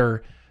 Yeah.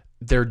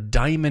 They're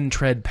diamond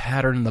tread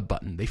pattern in the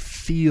button. They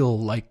feel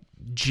like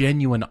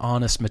genuine,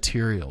 honest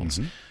materials.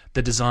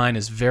 The design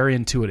is very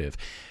intuitive.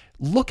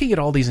 Looking at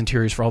all these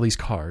interiors for all these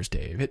cars,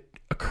 Dave, it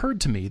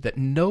occurred to me that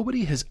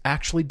nobody has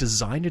actually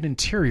designed an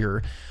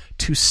interior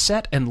to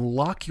set and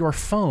lock your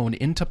phone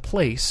into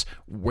place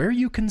where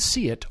you can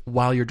see it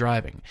while you're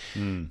driving.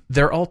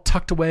 They're all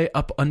tucked away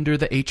up under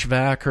the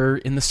HVAC or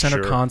in the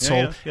center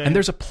console, and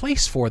there's a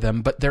place for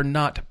them, but they're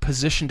not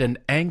positioned and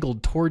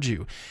angled towards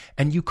you.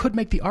 And you could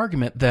make the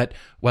argument that,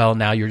 well,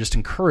 now you're just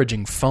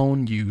encouraging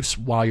phone use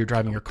while you're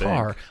driving your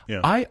car.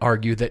 I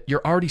argue that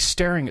you're already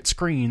staring at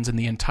screens and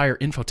the entire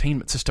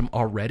infotainment system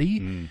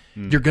already.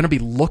 You're going to be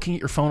looking at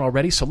your phone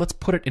already, so let's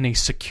put it in a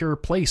secure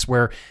place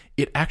where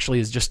it actually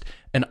is just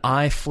an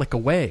eye flick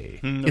away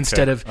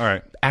instead of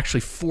actually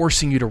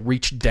forcing you to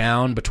reach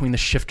down between the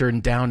shifter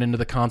and down into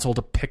the console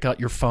to pick out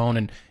your phone.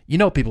 And you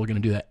know people are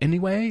going to do that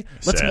anyway.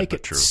 Let's make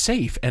it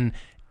safe and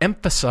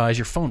emphasize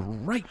your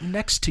phone right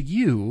next to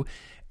you.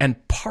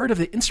 And part of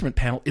the instrument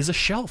panel is a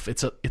shelf.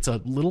 It's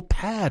a little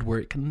pad where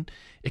it can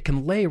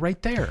lay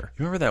right there.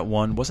 You remember that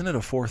one? Wasn't it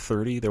a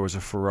 430? There was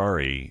a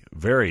Ferrari,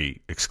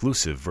 very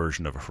exclusive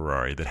version of a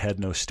Ferrari that had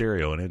no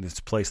stereo, and in its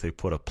place they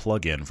put a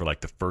plug-in for like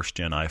the first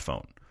gen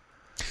iPhone.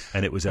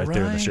 And it was out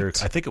there in the stereo.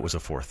 I think it was a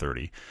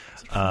 430.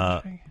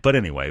 But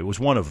anyway, it was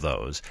one of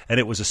those, and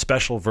it was a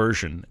special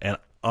version. And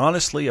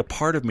honestly, a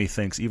part of me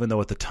thinks, even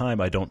though at the time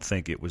I don't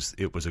think it was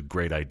a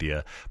great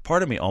idea,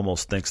 part of me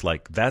almost thinks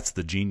like that's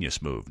the genius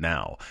move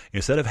now.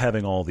 Instead of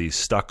having all these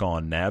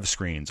stuck-on nav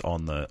screens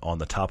on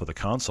the top of the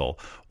console,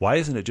 why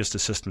isn't it just a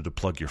system to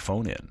plug your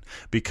phone in?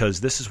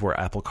 Because this is where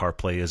Apple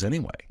CarPlay is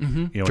anyway.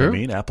 You know what I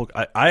mean?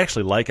 I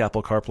actually like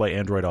Apple CarPlay,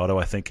 Android Auto.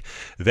 I think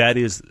that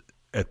is,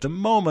 at the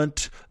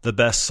moment, the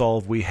best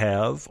solve we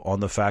have on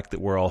the fact that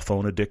we're all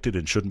phone addicted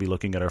and shouldn't be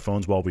looking at our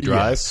phones while we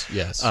drive.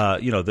 Yes.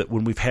 That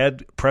when we've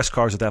had press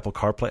cars with Apple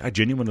CarPlay, I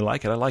genuinely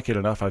like it. I like it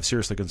enough. I'm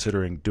seriously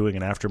considering doing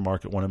an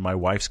aftermarket one in my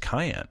wife's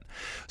Cayenne.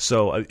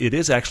 So it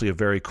is actually a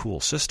very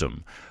cool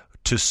system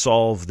to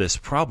solve this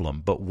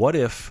problem. But what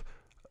if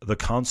the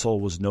console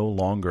was no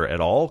longer at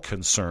all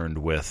concerned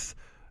with,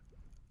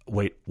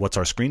 wait, what's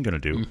our screen going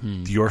to do?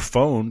 Your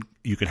phone,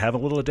 you can have a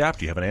little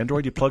adapter. You have an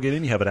Android, you plug it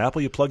in. You have an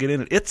Apple, you plug it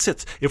in. It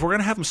sits. If we're going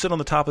to have them sit on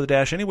the top of the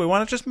dash anyway, why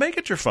not just make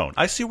it your phone?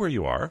 I see where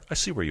you are.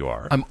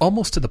 I'm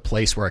almost to the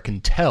place where I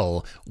can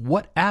tell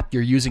what app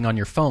you're using on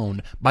your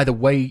phone by the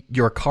way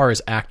your car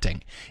is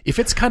acting. If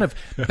it's kind of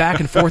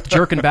back and forth,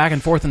 jerking back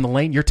and forth in the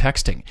lane, you're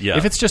texting.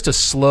 If it's just a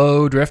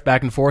slow drift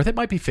back and forth, it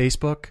might be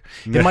Facebook.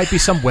 It might be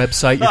some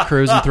website you're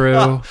cruising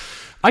through.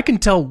 I can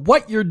tell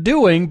what you're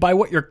doing by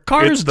what your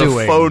car's doing. It's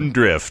the phone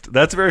drift.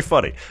 That's very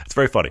funny. It's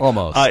very funny.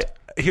 Almost.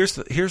 Here's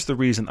the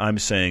reason I'm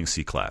saying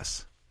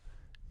C-Class.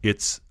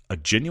 It's a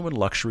genuine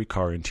luxury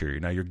car interior.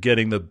 Now, you're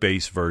getting the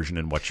base version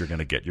and what you're going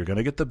to get. You're going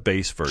to get the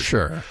base version.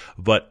 Sure.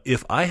 But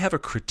if I have a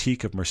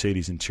critique of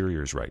Mercedes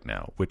interiors right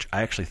now, which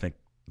I actually think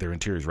their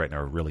interiors right now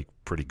are really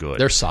pretty good.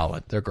 They're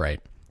solid. They're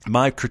great.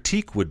 My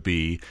critique would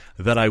be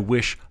that I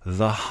wish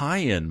the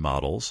high-end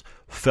models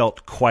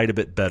felt quite a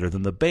bit better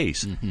than the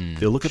base.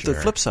 Look at the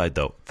flip side,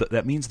 though.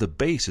 That means the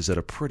base is at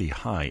a pretty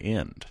high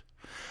end.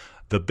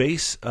 The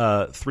base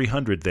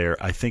 300 there,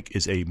 I think,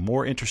 is a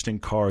more interesting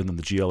car than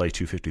the GLA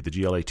 250. The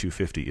GLA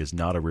 250 is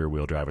not a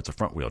rear-wheel drive. It's a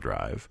front-wheel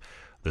drive.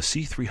 The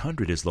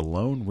C300 is the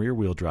lone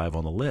rear-wheel drive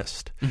on the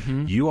list.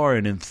 You are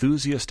an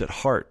enthusiast at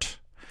heart.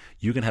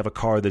 You can have a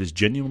car that is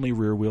genuinely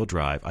rear-wheel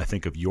drive. I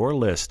think of your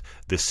list,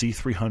 the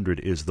C300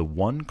 is the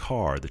one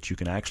car that you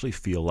can actually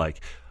feel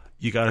like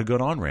you got a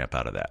good on-ramp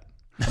out of that.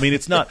 I mean,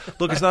 it's not.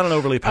 Look, it's not an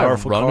overly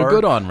powerful car. Run a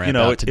good on-ramp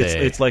out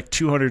today. It's like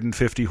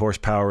 250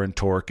 horsepower in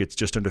torque. It's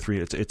just under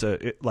 3.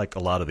 Like a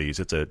lot of these.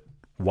 It's a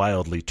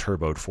wildly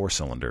turboed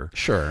 4-cylinder.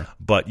 Sure.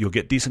 But you'll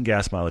get decent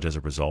gas mileage as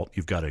a result.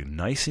 You've got a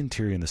nice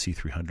interior in the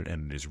C300,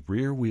 and it is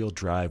rear-wheel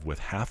drive with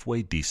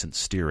halfway decent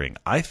steering.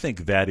 I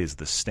think that is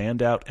the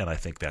standout, and I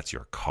think that's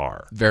your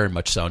car. Very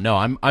much so. No,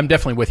 I'm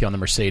definitely with you on the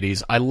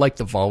Mercedes. I like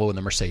the Volvo and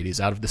the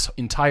Mercedes. Out of this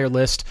entire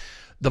list,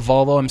 the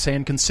Volvo, I'm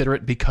saying consider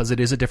it because it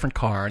is a different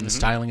car, and the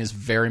styling is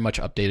very much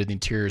updated. The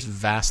interior is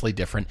vastly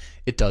different.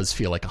 It does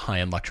feel like a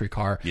high-end luxury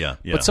car. Yeah.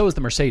 But so is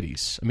the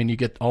Mercedes. I mean, you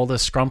get all the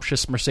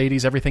scrumptious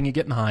Mercedes, everything you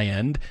get in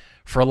high-end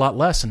for a lot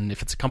less. And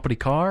if it's a company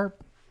car,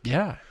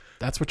 yeah,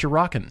 that's what you're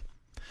rocking.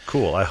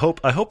 Cool. I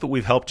hope that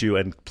we've helped you,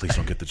 and please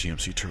don't get the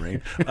GMC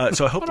Terrain.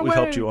 So I hope that we've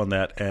helped you on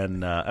that.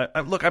 And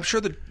look, I'm sure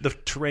the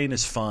Terrain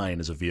is fine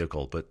as a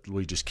vehicle, but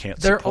we just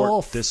can't support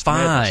all this.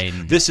 Fine.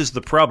 Madness. This is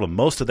the problem.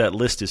 Most of that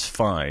list is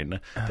fine.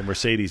 The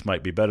Mercedes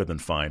might be better than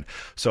fine.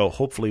 So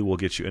hopefully we'll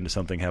get you into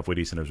something halfway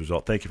decent as a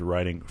result. Thank you for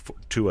writing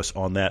to us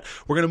on that.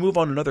 We're going to move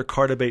on to another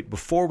car debate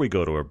before we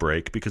go to a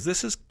break, because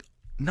this is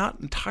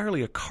not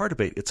entirely a car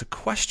debate. It's a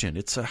question.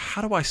 It's a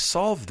how do I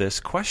solve this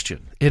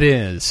question? It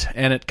is.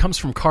 And it comes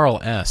from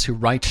Carl S., who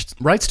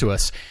writes to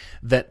us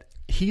that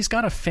he's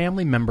got a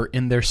family member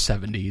in their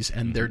 70s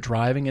and their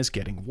driving is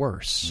getting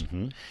worse.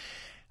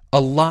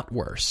 A lot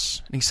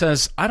worse. And he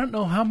says, I don't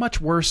know how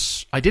much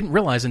worse. I didn't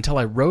realize until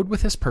I rode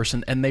with this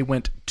person and they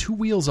went 2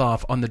 wheels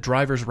off on the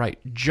driver's right,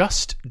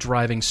 just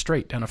driving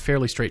straight down a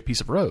fairly straight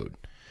piece of road.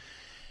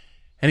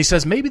 And he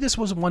says, maybe this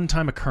was a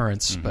one-time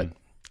occurrence, but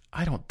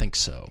I don't think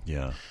so.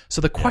 Yeah.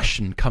 So the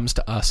question comes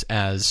to us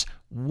as,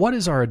 what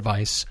is our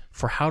advice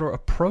for how to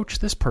approach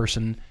this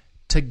person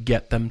to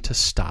get them to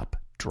stop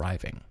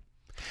driving?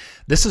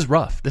 This is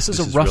rough. This is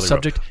a rough really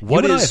subject. rough.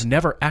 What you and is- I have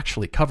never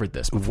actually covered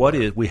this before.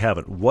 We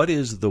haven't. What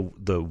is the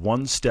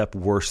one step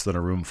worse than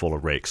a room full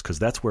of rakes? Because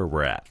that's where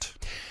we're at.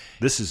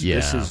 This is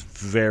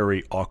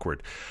very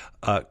awkward.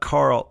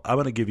 Carl, I'm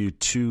going to give you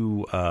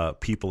two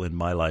people in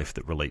my life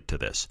that relate to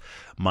this.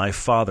 My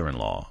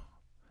father-in-law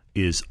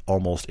is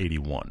almost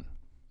 81.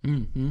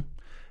 Mm-hmm.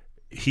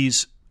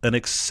 He's an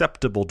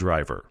acceptable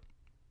driver.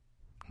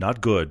 Not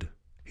good.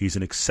 He's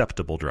an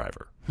acceptable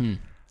driver.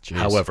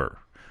 However,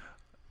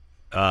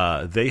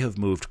 they have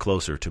moved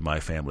closer to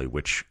my family,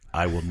 which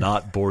I will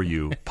not bore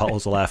you.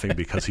 Paul's laughing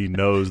because he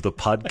knows the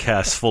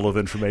podcast's full of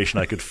information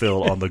I could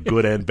fill on the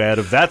good and bad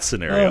of that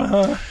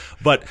scenario.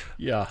 But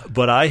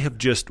I have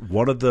just,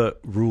 one of the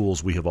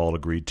rules we have all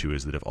agreed to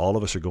is that if all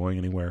of us are going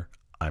anywhere,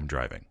 I'm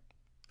driving.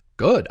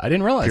 Good. I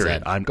didn't realize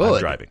Period. that. I'm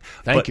Good. driving.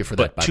 Thank you for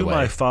that, by the way. To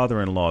my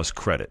father-in-law's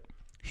credit,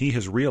 he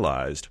has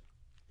realized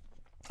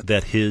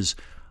that his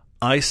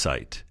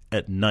eyesight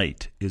at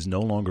night is no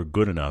longer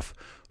good enough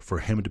for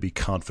him to be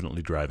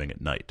confidently driving at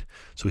night.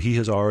 So he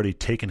has already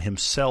taken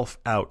himself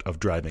out of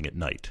driving at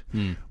night,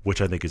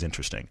 which I think is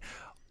interesting.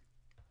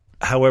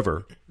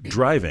 However,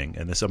 driving,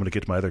 and this I'm going to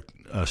get to my other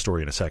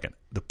story in a second,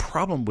 the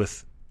problem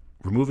with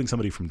removing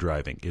somebody from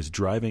driving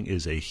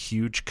is a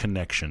huge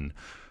connection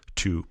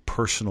to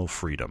personal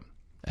freedom.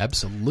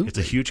 Absolutely. It's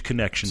a huge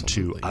connection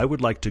to, I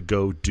would like to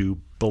go do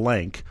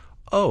blank.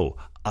 Oh,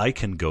 I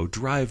can go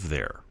drive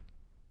there.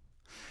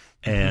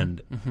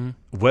 And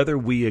whether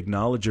we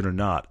acknowledge it or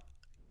not,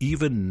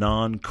 even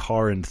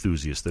non-car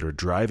enthusiasts that are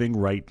driving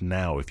right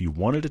now, if you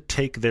wanted to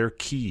take their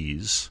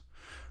keys,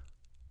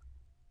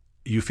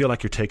 you feel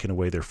like you're taking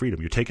away their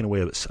freedom. You're taking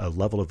away a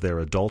level of their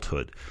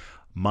adulthood.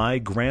 My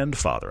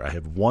grandfather, I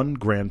have one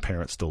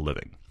grandparent still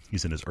living.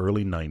 He's in his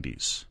early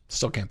 90s.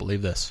 Still can't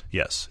believe this.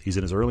 Yes, he's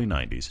in his early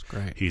 90s.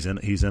 Great. He's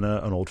in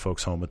an old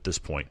folks' home at this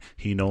point.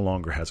 He no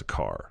longer has a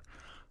car.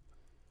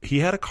 He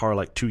had a car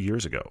like 2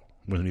 years ago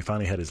when he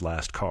finally had his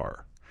last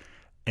car.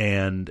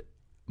 And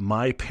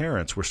my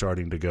parents were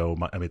starting to go,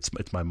 it's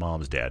my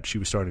mom's dad. She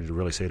was starting to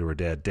really say to her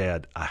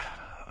dad, I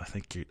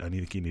think you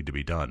need to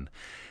be done.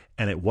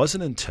 And it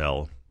wasn't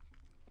until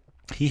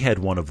he had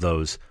one of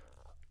those,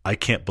 I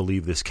can't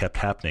believe this kept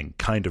happening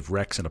kind of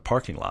wrecks in a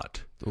parking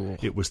lot. Ooh.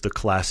 It was the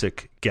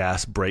classic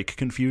gas brake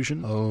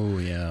confusion. Oh,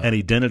 yeah. And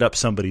he dented up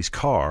somebody's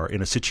car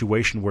in a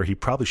situation where he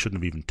probably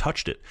shouldn't have even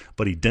touched it,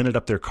 but he dented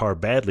up their car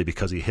badly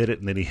because he hit it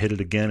and then he hit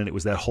it again, and it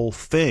was that whole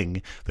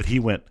thing that he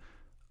went,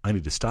 I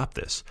need to stop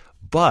this.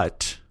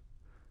 But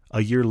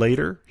a year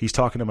later, he's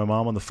talking to my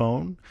mom on the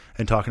phone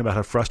and talking about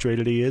how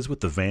frustrated he is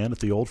with the van at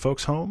the old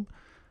folks' home,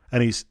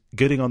 and he's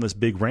getting on this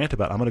big rant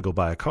about, I'm going to go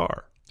buy a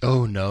car.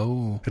 Oh,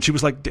 no. And she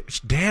was like,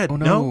 Dad, Oh,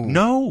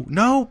 no.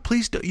 no,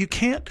 please don't. You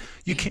can't.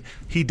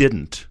 He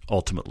didn't,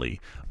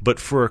 ultimately. But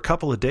for a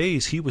couple of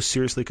days, he was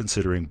seriously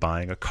considering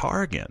buying a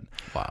car again.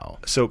 Wow.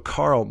 So,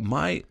 Carl,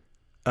 I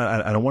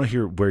want to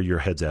hear where your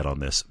head's at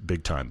on this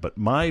big time. But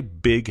my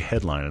big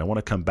headline, and I want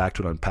to come back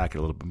to it and unpack it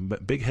a little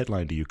bit. Big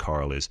headline to you,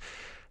 Carl, is,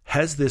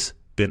 has this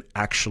been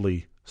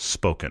actually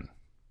spoken?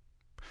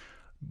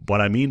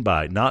 What I mean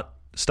by not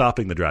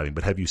stopping the driving,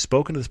 but have you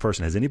spoken to this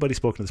person? Has anybody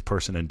spoken to this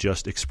person and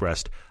just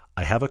expressed,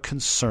 I have a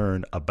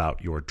concern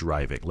about your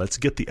driving? Let's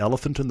get the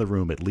elephant in the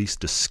room at least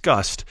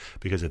discussed,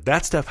 because if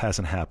that stuff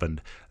hasn't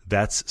happened,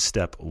 that's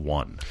step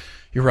one.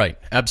 You're right.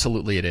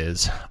 Absolutely it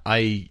is.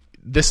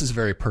 This is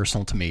very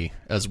personal to me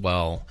as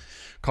well.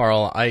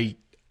 Carl, I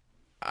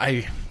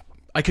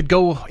could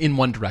go in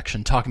one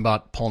direction, talking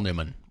about Paul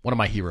Newman, one of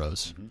my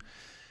heroes. Mm-hmm.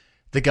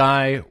 The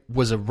guy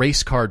was a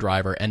race car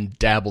driver and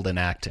dabbled in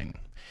acting.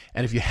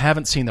 And if you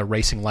haven't seen The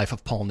Racing Life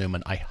of Paul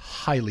Newman, I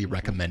highly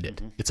recommend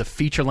it. It's a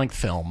feature-length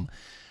film,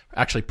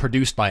 actually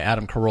produced by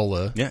Adam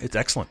Carolla. Yeah, it's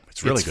excellent.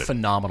 It's really good. It's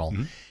phenomenal.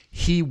 Mm-hmm.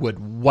 He would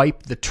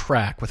wipe the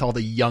track with all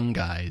the young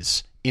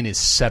guys in his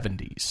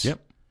 70s. Yep.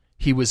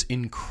 He was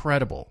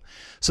incredible.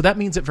 So that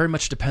means it very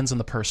much depends on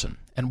the person.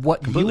 And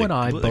what you and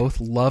I both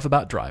love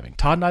about driving,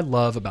 Todd and I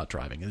love about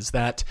driving, is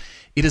that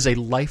it is a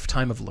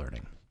lifetime of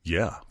learning.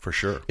 Yeah, for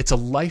sure. It's a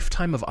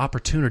lifetime of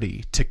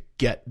opportunity to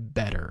get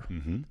better.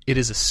 Mm-hmm. It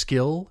is a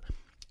skill,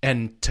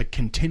 and to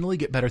continually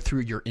get better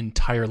through your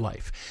entire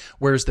life.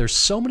 Whereas there's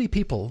so many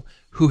people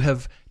who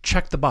have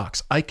checked the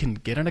box. I can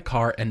get in a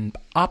car and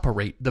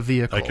operate the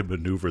vehicle. I can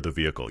maneuver the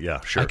vehicle.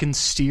 Yeah, sure. I can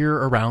steer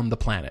around the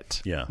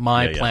planet. Yeah.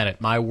 My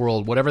planet, my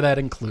world, whatever that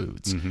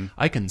includes. Mm-hmm.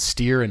 I can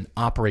steer and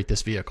operate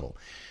this vehicle.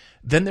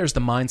 Then there's the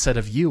mindset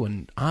of you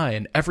and I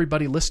and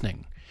everybody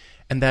listening.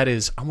 And that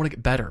is, I want to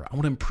get better. I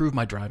want to improve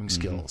my driving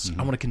skills. Mm-hmm.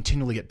 I want to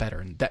continually get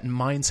better. And that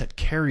mindset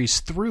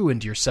carries through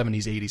into your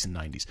 70s, 80s, and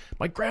 90s.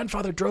 My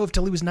grandfather drove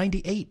till he was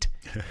 98.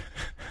 And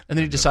then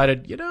he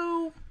decided,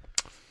 I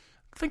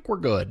think we're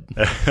good.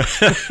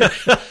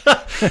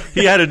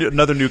 He had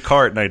another new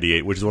car at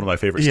 98, which is one of my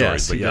favorite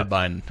stories. Yes, he did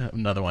buy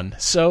another one.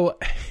 So,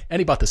 and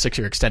he bought the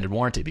 6-year extended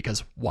warranty,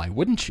 because why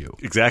wouldn't you?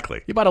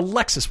 Exactly. You bought a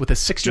Lexus with a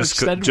 6-year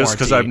extended warranty. Just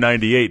because I'm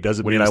 98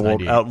 doesn't mean I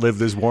won't outlive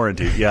this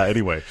warranty. Yeah,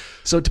 anyway.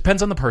 So it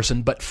depends on the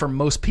person, but for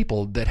most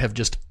people that have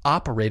just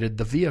operated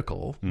the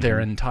vehicle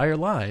their entire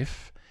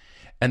life,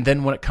 And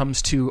then when it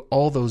comes to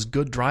all those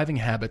good driving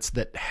habits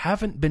that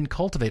haven't been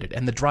cultivated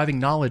and the driving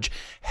knowledge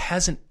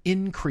hasn't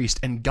increased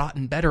and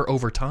gotten better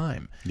over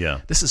time.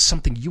 Yeah. This is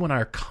something you and I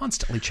are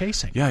constantly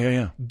chasing.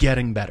 Yeah.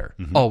 Getting better.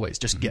 Always.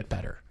 Just get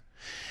better.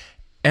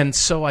 And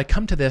so I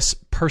come to this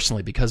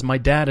personally because my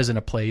dad is in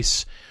a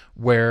place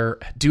where,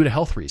 due to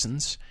health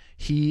reasons,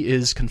 he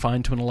is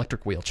confined to an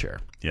electric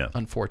wheelchair. Yeah.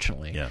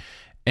 Unfortunately. Yeah.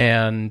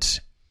 And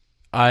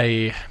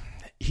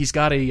he's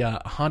got a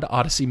Honda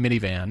Odyssey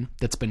minivan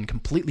that's been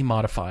completely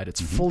modified. It's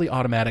fully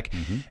automatic,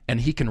 and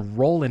he can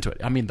roll into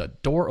it. I mean, the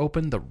door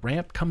opened, the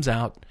ramp comes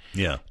out,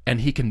 and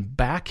he can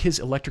back his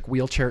electric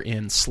wheelchair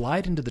in,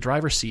 slide into the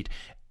driver's seat,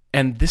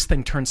 and this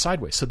thing turns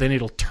sideways. So then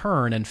it'll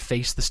turn and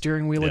face the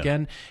steering wheel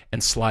again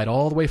and slide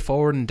all the way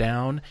forward and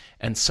down,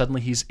 and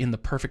suddenly he's in the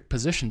perfect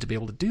position to be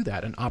able to do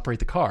that and operate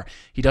the car.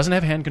 He doesn't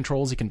have hand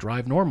controls. He can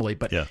drive normally,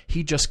 but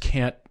he just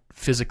can't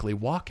physically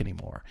walk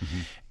anymore.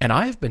 And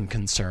I've been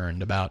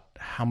concerned about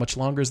how much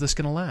longer is this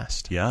going to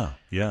last. Yeah,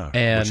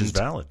 and which is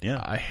valid.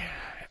 Yeah,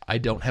 I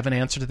don't have an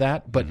answer to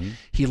that, but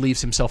he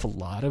leaves himself a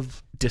lot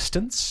of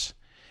distance,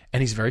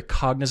 and he's very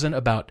cognizant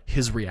about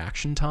his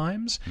reaction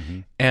times,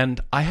 and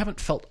I haven't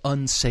felt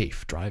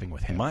unsafe driving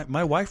with him.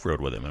 My wife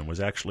rode with him and was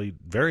actually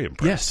very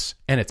impressed. Yes,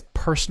 and it's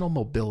personal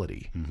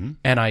mobility,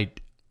 and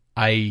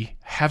I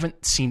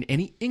haven't seen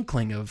any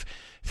inkling of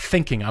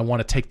thinking I want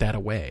to take that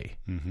away,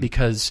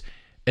 because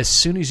as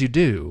soon as you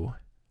do,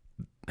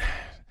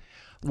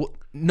 well,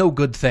 no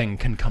good thing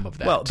can come of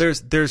that. Well,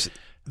 there's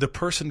the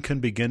person can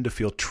begin to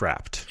feel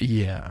trapped.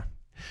 Yeah.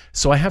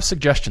 So I have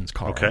suggestions,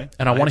 Carl. Okay.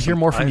 And I want to hear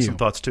more from you. I have some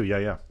thoughts too.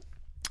 Yeah.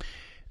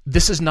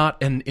 This is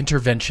not an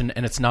intervention,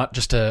 and it's not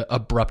just a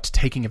abrupt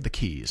taking of the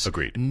keys.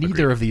 Agreed.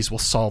 Neither of these will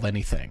solve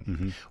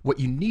anything.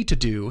 What you need to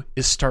do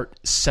is start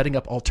setting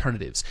up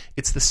alternatives.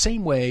 It's the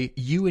same way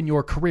you in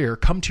your career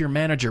come to your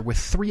manager with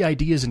 3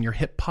 ideas in your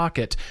hip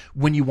pocket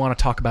when you want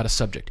to talk about a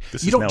subject.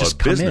 This you is don't now just a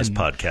come business in,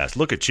 podcast.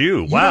 Look at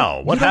you.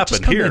 Wow. What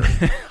happened here?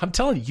 I'm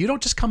telling you, you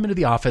don't just come into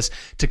the office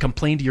to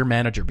complain to your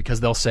manager because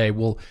they'll say,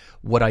 well,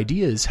 what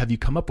ideas have you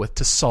come up with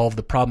to solve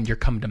the problem you're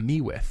coming to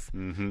me with?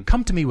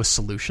 Come to me with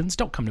solutions.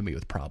 Don't come to me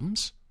with problems.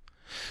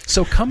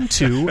 So come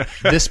to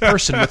this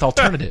person with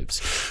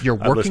alternatives. You're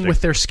working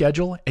with their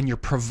schedule, and you're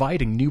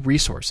providing new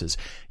resources.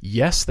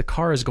 Yes, the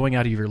car is going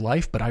out of your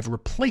life, but I've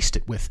replaced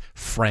it with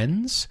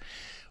friends,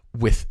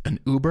 with an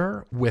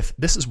Uber,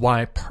 this is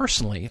why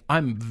personally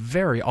I'm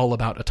very all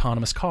about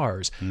autonomous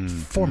cars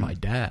for my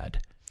dad.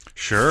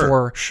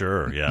 Sure,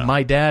 yeah.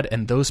 My dad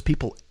and those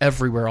people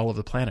everywhere all over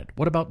the planet.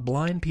 What about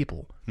blind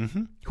people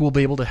who will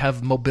be able to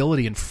have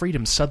mobility and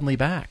freedom suddenly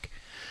back?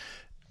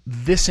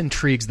 This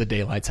intrigues the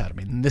daylights out of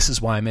me, and this is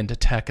why I'm into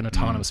tech and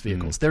autonomous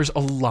vehicles. There's a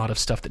lot of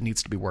stuff that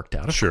needs to be worked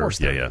out. Of course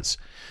there is.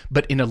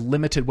 But in a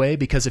limited way,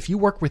 because if you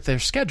work with their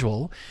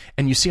schedule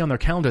and you see on their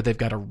calendar they've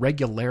got a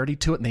regularity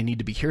to it and they need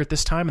to be here at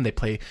this time and they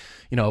play,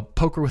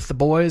 poker with the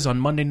boys on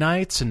Monday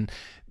nights and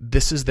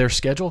this is their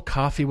schedule,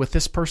 coffee with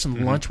this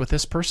person, lunch with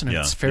this person, and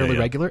it's fairly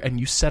regular, and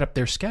you set up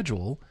their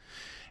schedule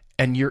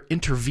and you're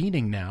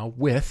intervening now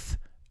with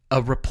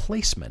a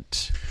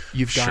replacement.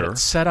 You've got it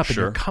set up and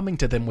you're coming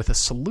to them with a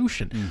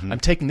solution. I'm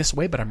taking this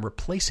away, but I'm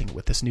replacing it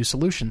with this new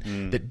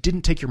solution that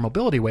didn't take your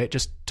mobility away. It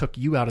just took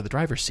you out of the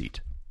driver's seat.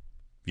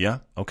 Yeah.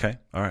 Okay.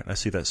 All right. I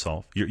see that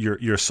solved.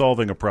 You're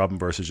solving a problem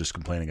versus just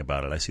complaining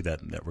about it. I see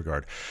that in that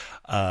regard.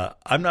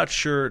 I'm not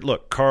sure.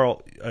 Look,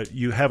 Carl,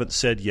 you haven't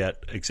said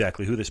yet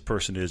exactly who this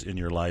person is in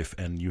your life,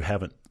 and you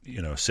haven't,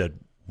 said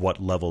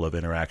what level of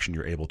interaction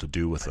you're able to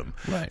do with them.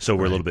 Right, so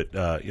we're a little bit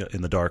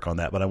in the dark on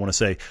that. But I want to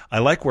say I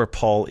like where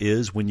Paul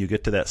is when you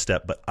get to that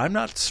step, but I'm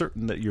not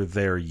certain that you're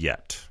there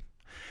yet.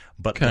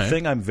 But the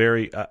thing I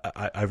very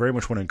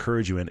much want to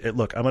encourage you in,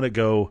 look, I'm going to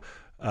go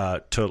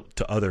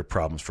to other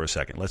problems for a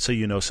second. Let's say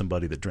you know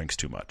somebody that drinks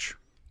too much.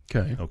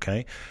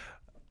 Okay?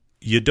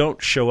 You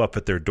don't show up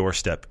at their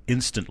doorstep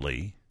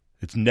instantly.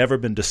 It's never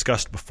been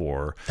discussed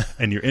before,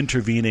 and you're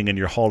intervening and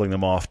you're hauling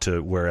them off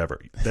to wherever.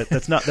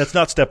 That's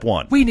not step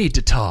one. We need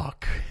to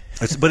talk.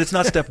 But it's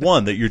not step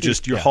one that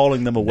you're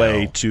hauling them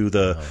away to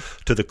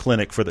the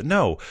clinic for the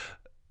no.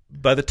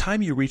 By the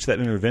time you reach that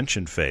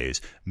intervention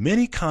phase,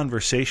 many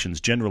conversations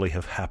generally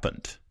have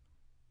happened.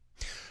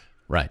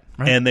 Right.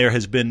 And there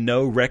has been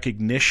no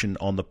recognition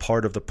on the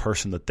part of the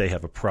person that they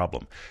have a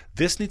problem.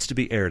 This needs to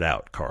be aired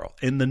out, Carl,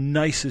 in the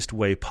nicest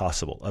way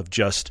possible of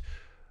just,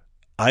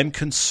 I'm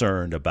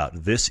concerned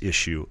about this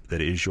issue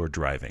that is your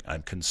driving.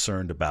 I'm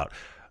concerned about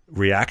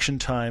reaction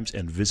times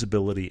and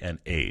visibility and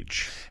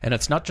age. And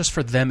it's not just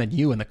for them and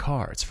you in the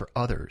car. It's for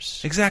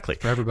others. Exactly.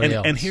 For everybody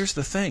else. And here's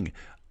the thing.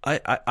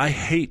 I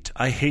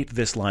hate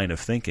this line of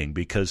thinking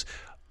because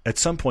at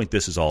some point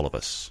this is all of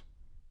us.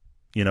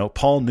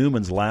 Paul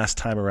Newman's last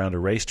time around a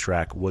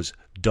racetrack was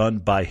done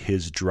by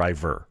his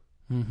driver.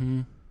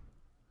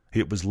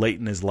 It was late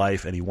in his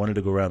life, and he wanted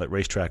to go around that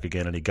racetrack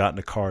again, and he got in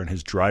a car, and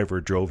his driver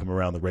drove him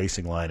around the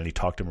racing line, and he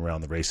talked him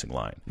around the racing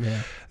line.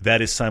 Yeah.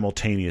 That is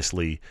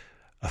simultaneously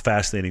a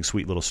fascinating,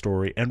 sweet little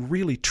story, and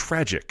really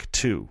tragic,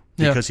 too,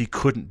 because he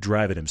couldn't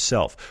drive it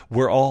himself.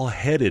 We're all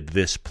headed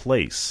this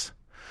place.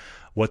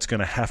 what's going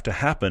to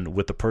happen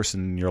with the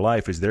person in your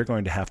life is they're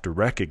going to have to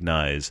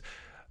recognize,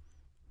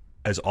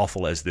 as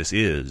awful as this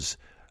is,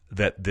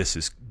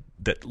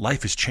 that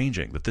life is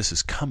changing, that this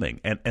is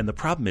coming. And the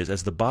problem is,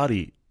 as the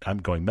body, I'm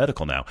going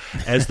medical now,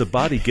 as the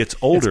body gets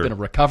older. It's been a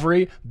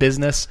recovery,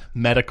 business,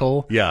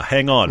 medical. Yeah,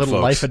 hang on, little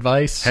folks. Life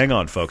advice. Hang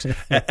on, folks.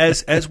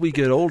 As we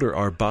get older,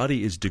 our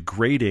body is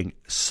degrading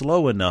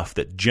slow enough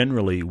that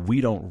generally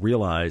we don't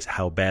realize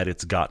how bad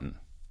it's gotten.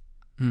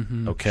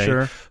 Mm-hmm. Okay?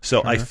 Sure.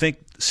 So I think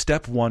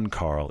step one,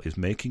 Carl, is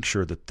making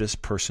sure that this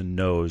person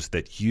knows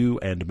that you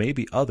and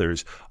maybe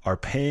others are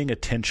paying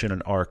attention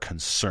and are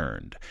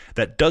concerned.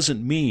 That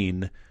doesn't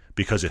mean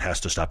because it has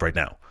to stop right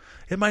now.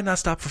 It might not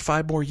stop for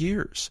 5 more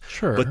years.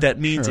 Sure. But that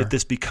means if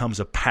this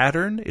becomes a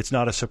pattern, it's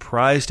not a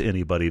surprise to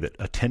anybody that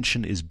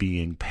attention is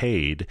being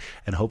paid,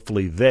 and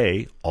hopefully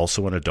they,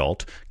 also an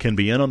adult, can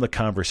be in on the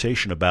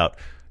conversation about,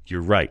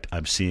 you're right,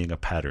 I'm seeing a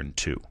pattern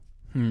too.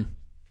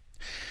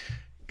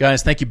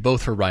 Guys, thank you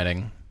both for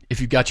writing.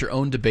 If you've got your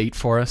own debate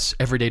for us,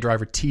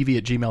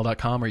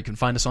 everydaydrivertv@gmail.com, or you can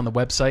find us on the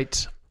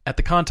website at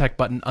the contact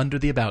button under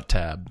the About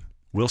tab.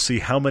 We'll see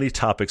how many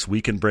topics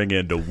we can bring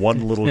into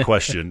one little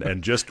question,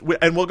 and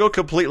we'll go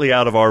completely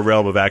out of our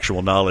realm of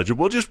actual knowledge.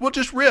 We'll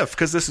just riff,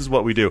 because this is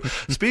what we do.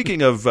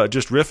 Speaking of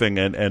just riffing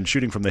and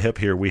shooting from the hip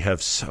here, we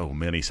have so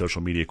many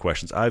social media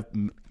questions. I've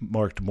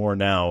marked more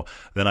now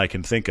than I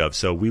can think of.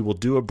 So we will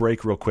do a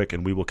break real quick,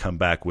 and we will come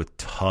back with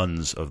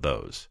tons of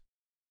those.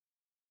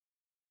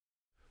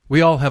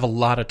 We all have a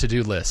lot of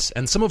to-do lists,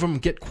 and some of them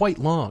get quite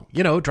long.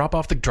 Drop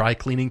off the dry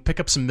cleaning, pick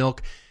up some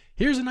milk.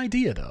 Here's an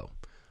idea, though.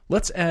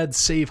 Let's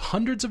save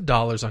hundreds of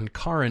dollars on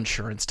car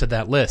insurance to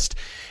that list.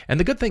 And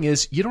the good thing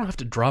is, you don't have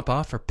to drop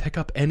off or pick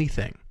up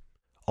anything.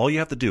 All you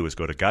have to do is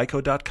go to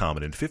geico.com,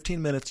 and in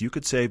 15 minutes you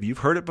could save, you've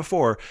heard it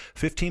before,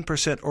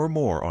 15% or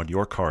more on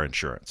your car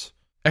insurance.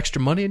 Extra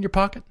money in your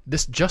pocket?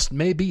 This just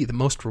may be the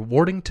most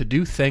rewarding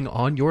to-do thing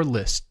on your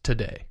list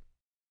today.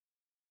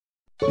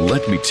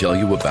 Let me tell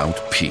you about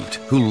Pete,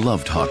 who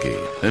loved hockey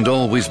and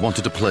always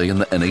wanted to play in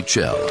the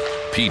NHL.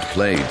 Pete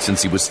played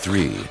since he was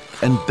 3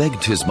 and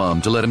begged his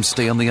mom to let him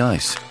stay on the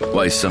ice.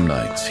 Why, some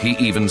nights he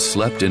even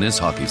slept in his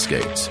hockey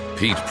skates.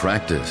 Pete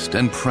practiced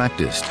and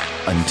practiced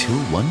until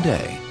one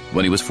day,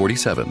 when he was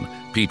 47,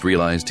 Pete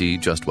realized he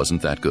just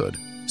wasn't that good.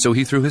 So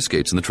he threw his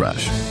skates in the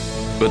trash.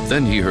 But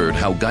then he heard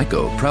how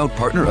Geico, proud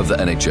partner of the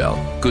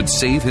NHL, could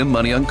save him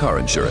money on car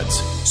insurance.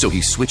 So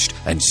he switched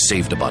and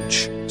saved a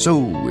bunch.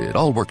 So it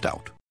all worked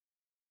out.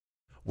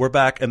 We're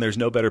back, and there's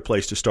no better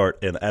place to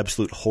start an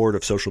absolute horde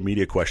of social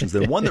media questions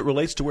than one that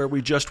relates to where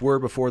we just were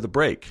before the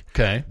break.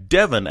 Okay.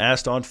 Devin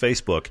asked on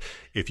Facebook,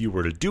 if you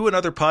were to do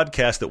another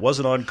podcast that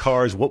wasn't on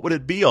cars, what would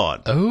it be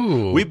on?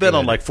 Oh, we've been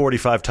on like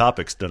 45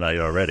 topics tonight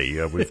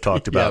already. We've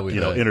talked about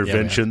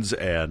interventions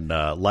and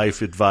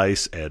life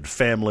advice and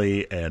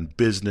family and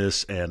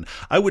business, and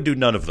I would do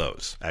none of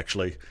those,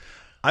 actually.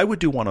 I would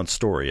do one on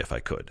story if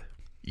I could.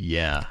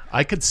 Yeah,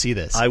 I could see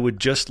this. I would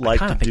just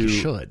like to do. You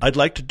should. I'd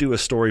like to do a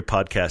story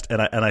podcast,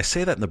 and I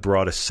say that in the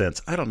broadest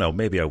sense. I don't know,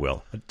 maybe I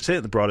will. I'd say it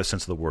in the broadest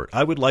sense of the word.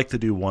 I would like to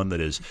do one that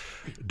is,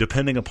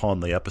 depending upon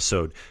the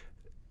episode,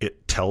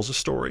 it tells a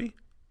story,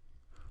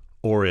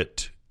 or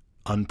it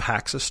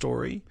unpacks a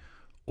story,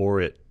 or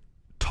it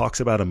talks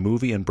about a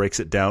movie and breaks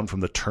it down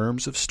from the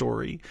terms of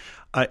story.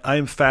 I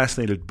am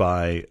fascinated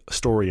by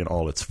story in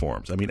all its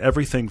forms. I mean,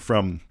 everything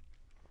from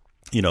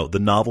the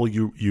novel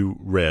you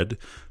read,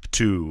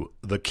 to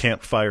the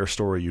campfire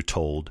story you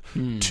told,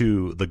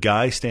 to the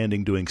guy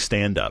standing doing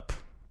stand-up.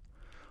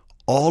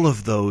 All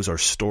of those are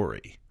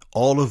story.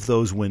 All of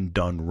those, when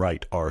done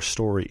right, are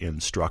story in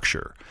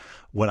structure.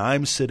 When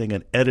I'm sitting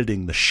and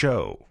editing the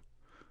show,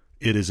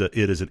 it is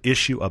an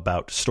issue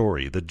about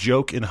story. The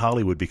joke in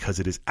Hollywood, because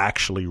it is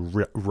actually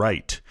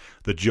right,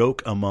 the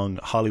joke among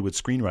Hollywood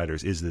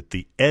screenwriters is that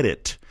the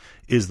edit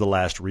is the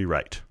last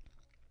rewrite.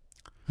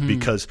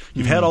 Because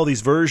you've had all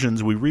these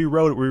versions, we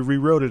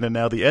rewrote it, and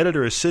now the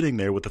editor is sitting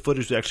there with the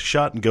footage actually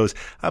shot and goes,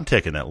 I'm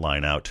taking that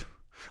line out.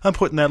 I'm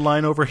putting that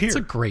line over here. That's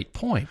a great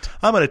point.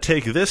 I'm going to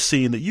take this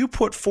scene that you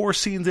put 4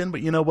 scenes in,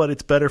 but you know what?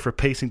 It's better for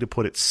pacing to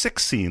put it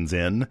 6 scenes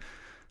in.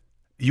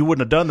 You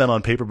wouldn't have done that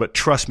on paper, but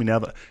trust me,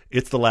 now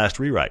it's the last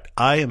rewrite.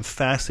 I am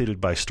fascinated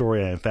by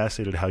story. I am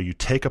fascinated how you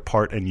take a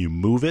part and you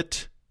move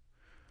it.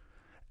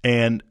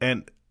 And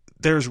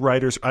there's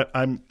writers.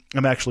 I'm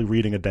actually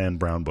reading a Dan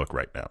Brown book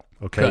right now.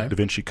 Okay, Da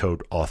Vinci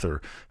Code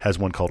author has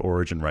one called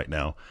Origin right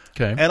now.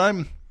 Okay,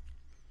 and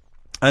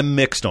I'm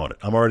mixed on it.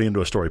 I'm already into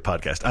a story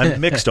podcast.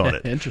 I'm mixed on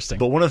it. Interesting.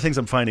 But one of the things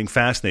I'm finding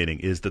fascinating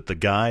is that the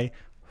guy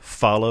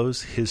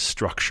follows his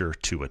structure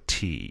to a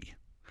T.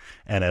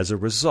 And as a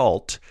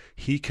result,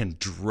 he can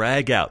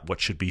drag out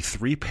what should be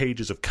 3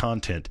 pages of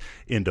content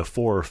into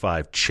 4 or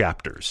 5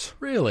 chapters.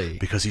 Really?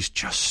 Because he's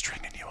just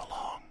stringing you along.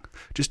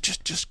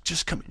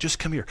 Just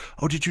come here.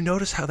 Oh, did you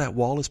notice how that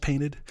wall is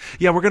painted?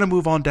 Yeah, we're going to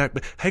move on back.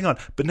 But hang on.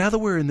 But now that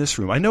we're in this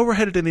room, I know we're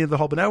headed in the end of the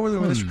hall, but now we're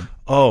in this room.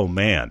 Oh,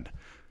 man.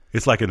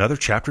 It's like another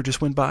chapter just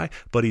went by,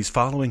 but he's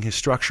following his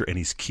structure and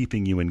he's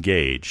keeping you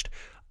engaged.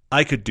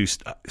 I could do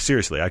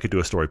seriously. I could do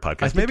a story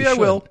podcast. think Maybe you I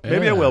will. should.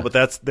 Maybe I Yeah. will.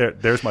 But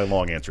there's my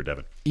long answer,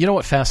 Devin. You know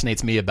what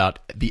fascinates me about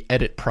the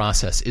edit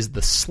process is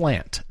the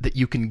slant that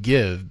you can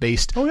give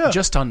based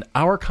just on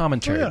our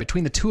commentary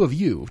between the two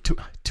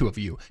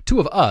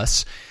of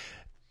us.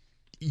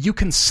 You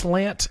can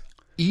slant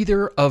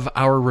either of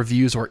our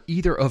reviews or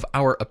either of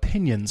our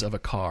opinions of a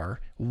car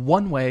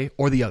one way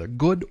or the other,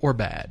 good or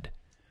bad.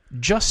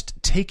 Just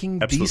taking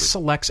these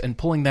selects and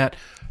pulling that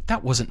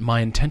wasn't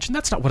my intention.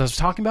 That's not what I was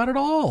talking about at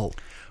all.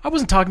 I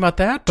wasn't talking about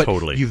that, but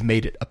you've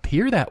made it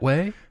appear that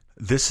way.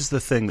 This is the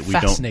thing that we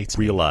don't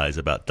realize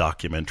about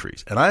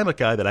documentaries. And I'm a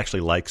guy that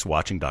actually likes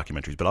watching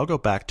documentaries, but I'll go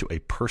back to a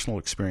personal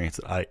experience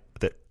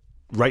that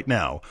right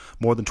now,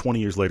 more than 20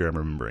 years later, I'm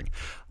remembering.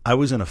 I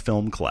was in a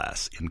film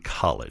class in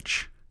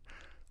college,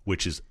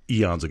 which is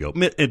eons ago.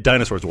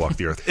 Dinosaurs walked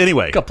the earth.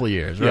 Anyway. A couple of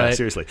years, right? Yeah,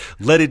 seriously.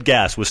 Leaded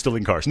gas was still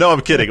in cars. No,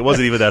 I'm kidding. It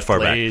wasn't even that far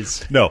back.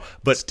 No,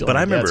 but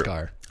I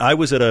remember I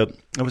was at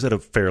a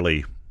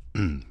fairly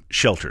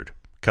sheltered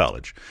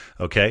college,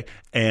 okay?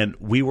 And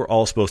we were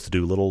all supposed to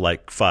do little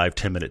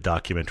 5-10 minute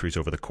documentaries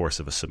over the course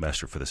of a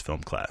semester for this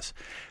film class.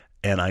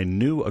 And I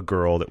knew a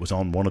girl that was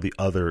on one of the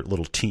other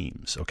little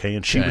teams, okay?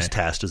 And she was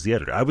tasked as the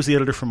editor. I was the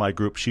editor for my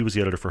group. She was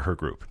the editor for her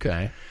group.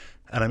 Okay.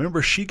 And I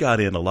remember she got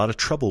in a lot of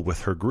trouble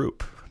with her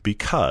group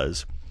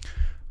because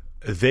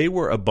they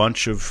were a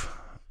bunch of,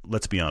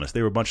 let's be honest,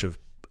 they were a bunch of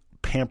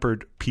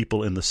pampered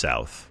people in the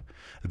South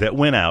that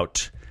went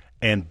out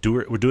and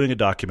were doing a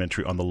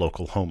documentary on the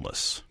local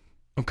homeless.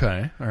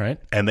 Okay, all right.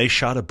 And they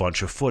shot a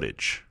bunch of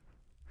footage.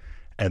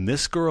 And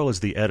this girl is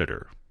the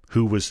editor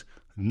who was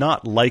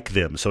not like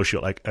them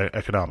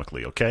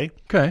economically, okay?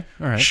 Okay,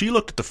 all right. She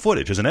looked at the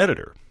footage as an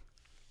editor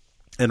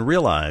and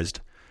realized,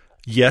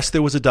 yes,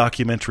 there was a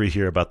documentary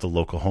here about the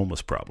local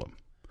homeless problem.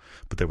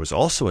 But there was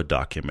also a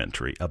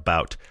documentary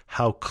about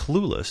how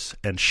clueless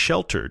and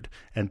sheltered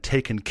and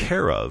taken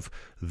care of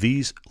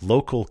these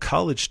local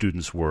college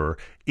students were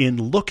in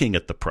looking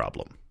at the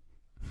problem.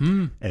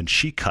 And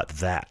she cut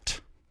that.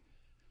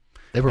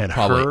 They were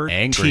probably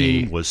angry. Her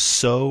team was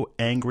so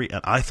angry, and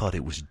I thought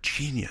it was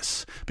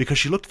genius because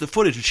she looked at the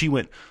footage and she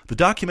went, the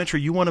documentary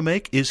you want to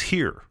make is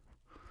here.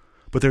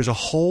 But there's a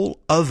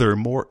whole other,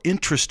 more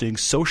interesting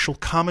social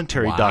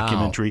commentary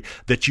documentary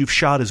that you've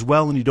shot as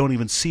well, and you don't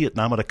even see it,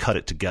 and I'm going to cut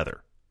it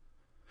together.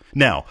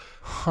 Now,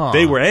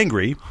 they were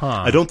angry.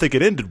 I don't think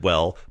it ended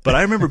well, but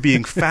I remember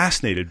being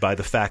fascinated by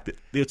the fact that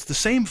it's the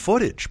same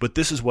footage, but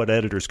this is what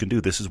editors can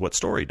do. This is what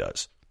story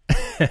does.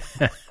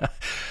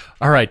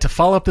 All right, to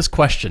follow up this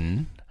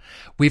question,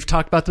 we've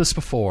talked about this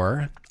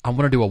before. I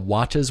want to do a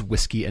Watches,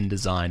 Whiskey, and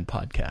Design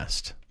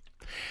podcast.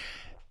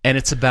 And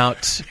it's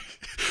about...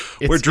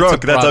 We're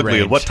drunk. That's ugly.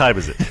 Range. And what time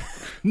is it?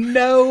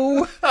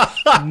 No.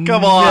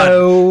 Come on.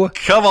 No.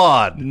 Come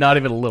on. Not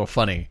even a little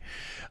funny.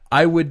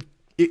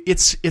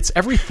 It's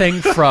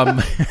everything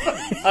from...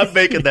 I'm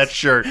making that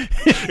shirt.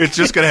 It's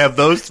just going to have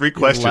those three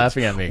questions. You're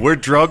laughing at me. We're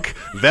drunk.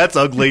 That's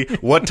ugly.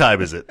 What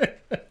time is it?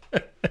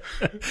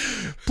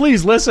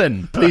 Please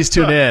listen. Please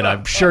tune in.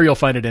 I'm sure you'll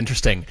find it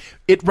interesting.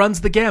 It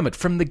runs the gamut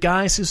from the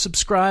guys who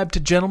subscribe to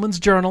Gentleman's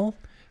Journal,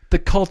 the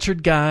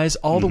cultured guys,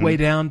 all the way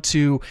down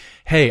to,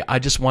 hey, I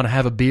just want to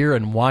have a beer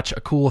and watch a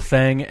cool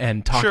thing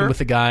and talking with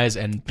the guys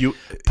and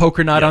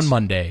poker night on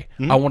Monday.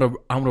 I want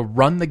to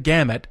run the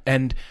gamut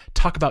and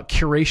talk about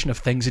curation of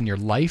things in your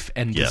life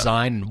and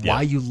design and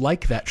why you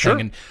like that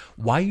thing and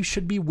why you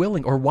should be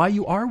willing or why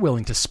you are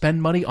willing to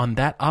spend money on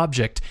that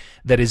object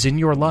that is in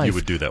your life. You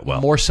would do that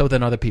well. More so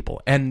than other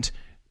people. And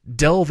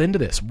delve into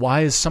this.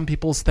 Why is some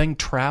people's thing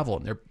travel?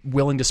 And they're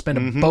willing to spend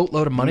a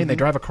boatload of money and they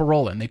drive a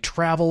Corolla and they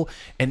travel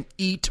and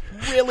eat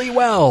really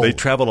well. They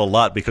travel a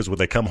lot because when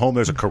they come home,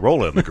 there's a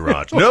Corolla in the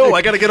garage. No,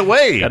 I got to get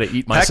away. Got to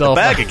eat myself.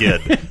 Pack the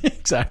bag again.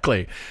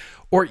 Exactly.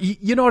 Or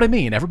you know what I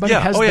mean? Everybody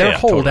has their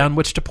hole down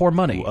which to pour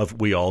money.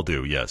 We all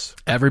do, yes.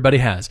 Everybody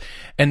has.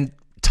 And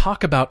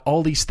talk about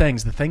all these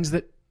things, the things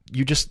that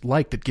you just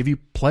like, that give you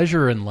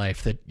pleasure in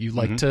life, that you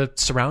like to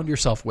surround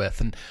yourself with,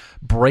 and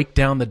break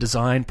down the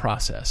design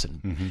process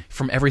and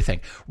from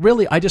everything.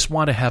 Really, I just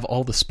want to have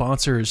all the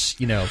sponsors,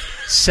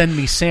 send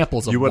me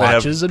samples of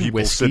watches and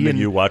whiskey sending and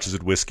you watches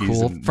and whiskeys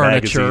cool and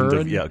furniture.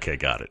 magazines. Okay,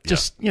 got it.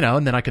 Just,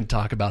 and then I can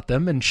talk about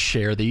them and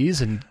share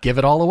these and give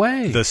it all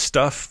away. The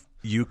stuff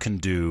you can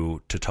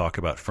do to talk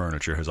about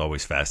furniture has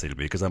always fascinated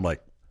me because I'm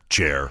like,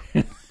 chair.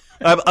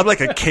 I'm like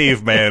a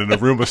caveman in a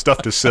room of stuff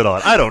to sit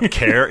on. I don't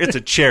care. It's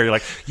a chair. You're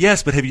like,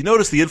 yes, but have you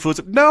noticed the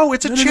influence? No,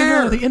 it's a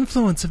chair. No, the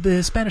influence of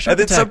the Spanish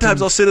architect. And then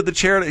sometimes I'll sit in the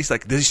chair and he's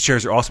like, these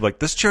chairs are awesome. I'm like,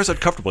 this chair's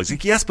uncomfortable. He's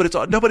like, yes, but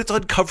it's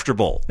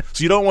uncomfortable.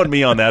 So you don't want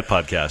me on that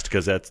podcast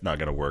because that's not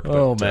going to work.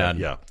 Oh, but, man.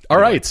 Yeah. All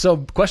right. So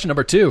question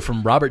number 2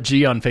 from Robert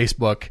G on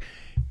Facebook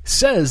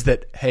says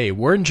that, hey,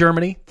 we're in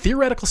Germany.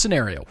 Theoretical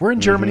scenario. We're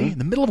in Germany in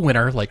the middle of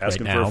winter, like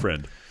asking right now. for a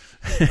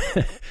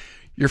friend.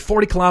 You're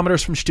 40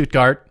 kilometers from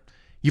Stuttgart.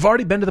 You've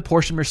already been to the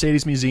Porsche and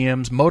Mercedes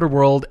museums, Motor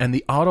World, and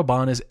the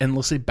Autobahn is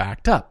endlessly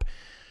backed up.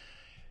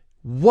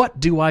 What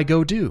do I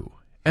go do?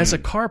 As a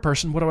car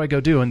person, what do I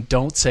go do? And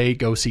don't say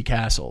go see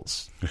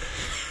castles.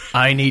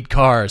 I need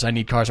cars. I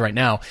need cars right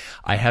now.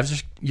 I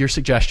have your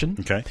suggestion.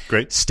 Okay,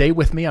 great. Stay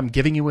with me. I'm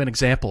giving you an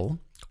example.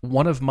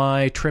 One of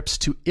my trips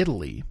to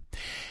Italy,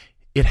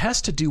 it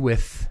has to do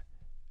with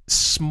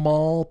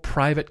small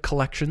private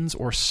collections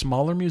or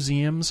smaller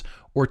museums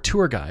or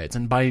tour guides.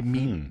 And by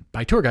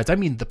tour guides, I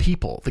mean the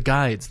people, the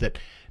guides that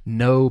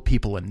know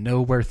people and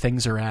know where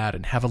things are at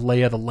and have a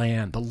lay of the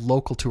land, the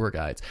local tour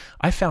guides.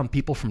 I found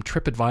people from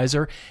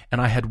TripAdvisor,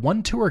 and I had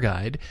one tour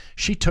guide.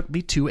 She took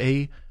me to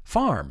a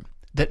farm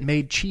that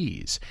made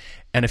cheese.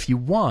 And if you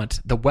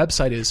want, the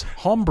website is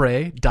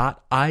hombre.it.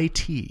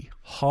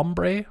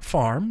 Hombre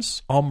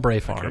Farms.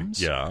 Okay,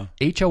 yeah.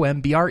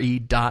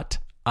 HOMBRE.it.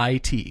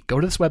 Go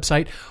to this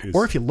website,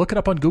 or if you look it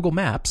up on Google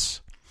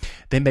Maps,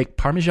 they make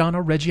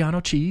Parmigiano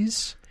Reggiano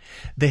cheese.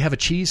 They have a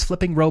cheese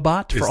flipping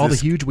robot for all the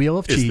huge wheel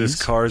of cheese. Is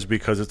this Cars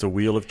because it's a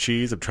wheel of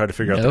cheese? I'm trying to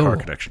figure out the car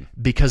connection.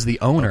 Because the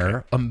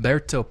owner,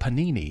 Umberto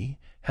Panini,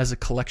 has a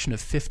collection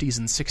of 50s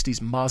and 60s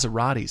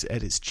Maseratis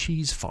at his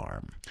cheese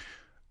farm.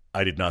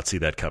 I did not see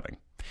that coming.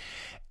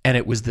 And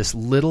it was this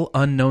little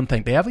unknown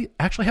thing. They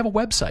actually have a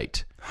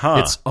website.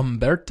 It's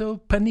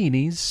Umberto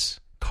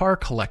Panini's car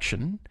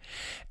collection.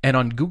 And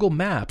on Google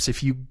Maps,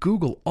 if you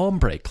Google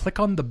Hombre, click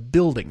on the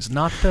buildings,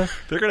 not the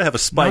They're going to have a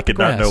spike and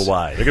not know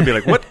why. They're going to be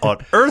like, what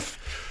on earth?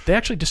 They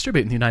actually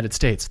distribute in the United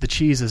States. The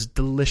cheese is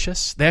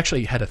delicious. They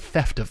actually had a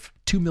theft of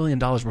 $2 million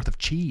worth of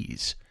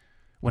cheese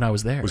when I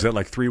was there. Was that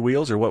like 3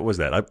 wheels or what was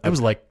that? It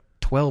was like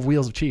 12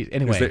 wheels of cheese.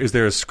 Anyway. Is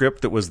there a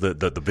script that was the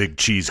big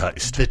cheese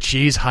heist? The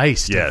cheese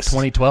heist of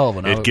 2012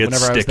 whenever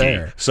I was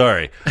there.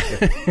 Sorry.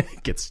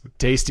 It gets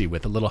tasty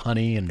with a little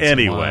honey and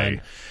some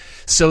wine.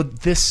 So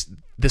this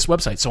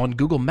website, so on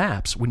Google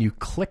Maps, when you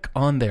click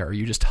on there,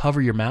 you just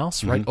hover your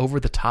mouse right over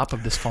the top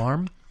of this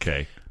farm.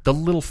 Okay. The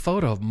little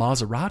photo of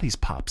Maseratis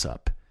pops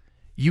up.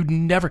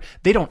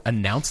 They don't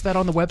announce that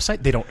on the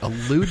website. They don't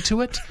allude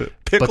to it.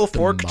 Pickle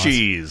fork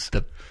cheese.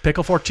 The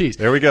pickle fork cheese.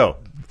 There we go.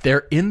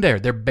 They're in there.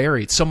 They're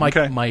buried. So my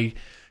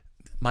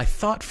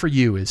thought for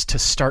you is to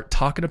start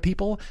talking to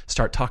people,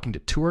 start talking to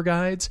tour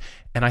guides,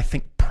 and I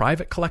think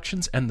private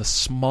collections and the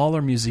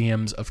smaller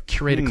museums of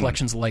curated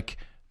collections like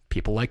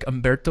people like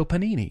Umberto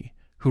Panini,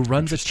 who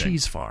runs a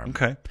cheese farm.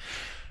 Okay.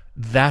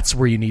 That's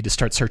where you need to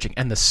start searching.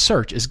 And the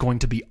search is going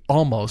to be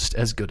almost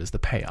as good as the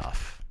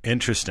payoff.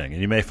 Interesting.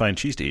 And you may find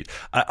cheese to eat.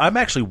 I'm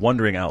actually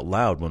wondering out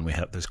loud when we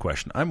have this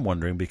question. I'm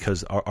wondering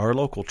because our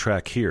local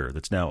track here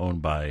that's now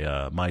owned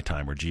by My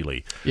Time or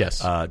Geely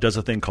does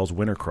a thing called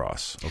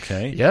Wintercross,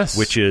 okay? Yes.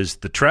 Which is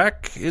the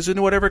track is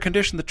in whatever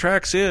condition the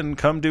track's in.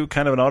 Come do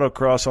kind of an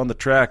autocross on the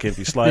track. If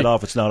you slide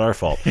off, it's not our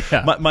fault.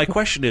 Yeah. My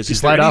question is, if you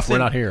slide off, we're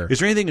not here. Is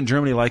there anything in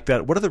Germany like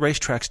that? What do the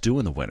racetracks do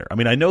in the winter? I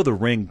mean, I know the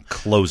ring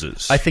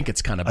closes. I think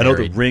it's kind of buried. I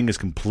know the ring is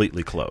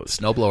completely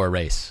closed. Snowblower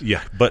race.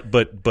 Yeah,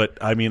 but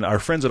I mean, our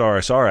friends at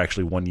RSR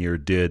actually one year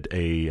did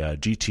a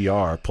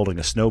GTR pulling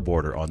a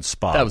snowboarder on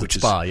Spa. That was which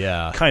Spa,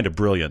 is kind of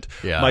brilliant.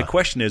 Yeah. My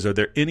question is, are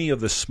there any of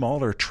the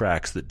smaller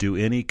tracks that do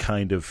any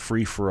kind of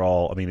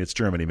free-for-all? I mean, it's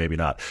Germany, maybe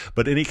not,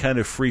 but any kind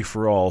of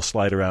free-for-all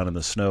slide around in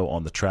the snow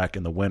on the track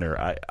in the winter?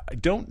 I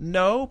don't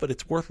know, but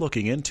it's worth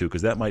looking into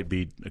because that might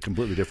be a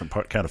completely different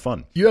kind of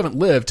fun. You haven't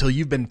lived till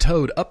you've been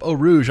towed up Eau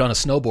Rouge on a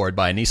snowboard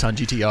by a Nissan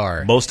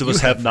GTR. Most of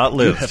us have not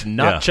lived. You have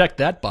not checked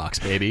that box,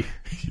 baby.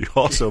 You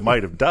also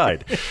might have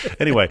died.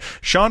 Anyway,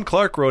 Sean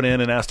Clark wrote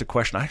in and asked a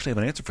question. I actually have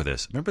an answer for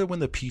this. Remember when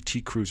the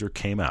PT Cruiser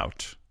came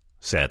out,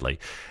 sadly,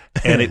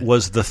 and it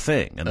was the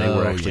thing, and they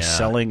were actually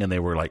selling, and they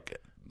were like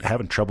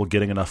having trouble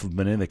getting enough of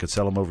them in. They could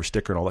sell them over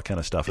sticker and all that kind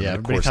of stuff. And yeah, then,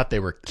 everybody thought they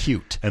were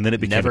cute. And then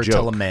it became Never a joke.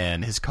 tell a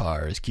man his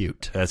car is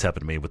cute. That's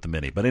happened to me with the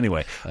Mini. But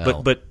anyway,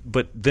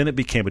 but then it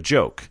became a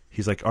joke.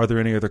 He's like, are there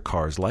any other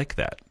cars like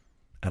that?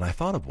 And I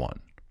thought of one,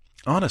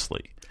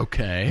 honestly.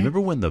 Okay.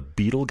 Remember when the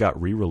Beetle got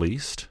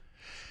re-released?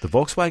 The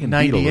Volkswagen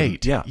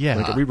 98. Beetle, when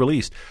it got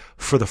re-released,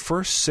 for the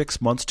first 6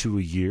 months to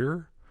a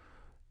year,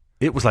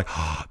 it was like,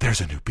 oh,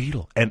 there's a new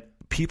Beetle. And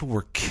people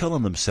were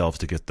killing themselves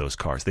to get those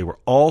cars. They were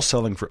all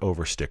selling for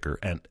over sticker,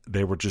 and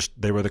they were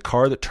the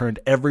car that turned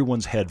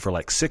everyone's head for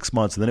like 6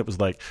 months, and then it was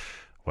like,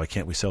 why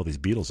can't we sell these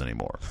Beetles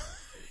anymore?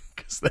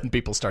 Because then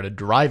people started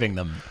driving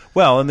them.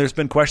 Well, and there's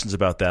been questions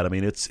about that. I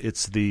mean, it's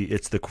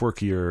the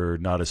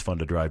quirkier, not as fun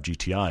to drive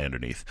GTI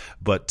underneath,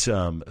 but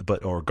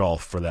or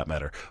Golf for that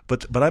matter.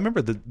 But I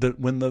remember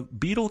when the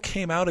Beetle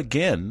came out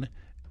again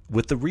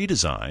with the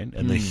redesign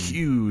and the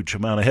huge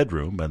amount of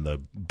headroom and the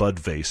bud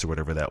vase or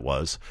whatever that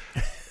was.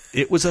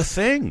 It was a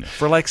thing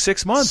for like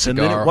 6 months,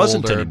 Cigar and then it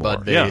wasn't holder, anymore.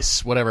 Bud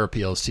vase, whatever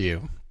appeals to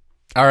you.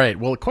 All right.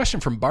 Well, a question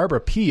from Barbara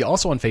P.,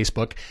 also on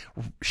Facebook.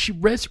 She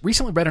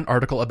recently read an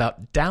article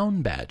about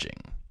down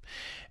badging.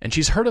 And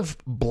she's heard of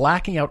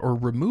blacking out or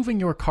removing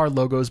your car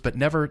logos, but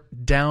never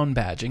down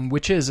badging,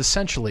 which is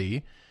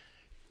essentially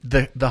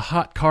the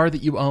hot car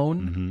that you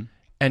own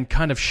and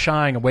kind of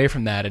shying away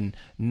from that and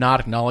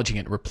not acknowledging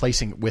it,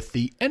 replacing it with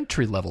the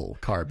entry-level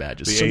car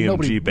badges. The so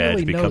AMG badge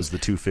really becomes knows. the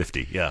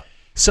 250, yeah.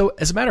 So,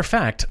 as a matter of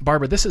fact,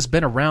 Barbara, this has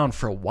been around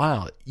for a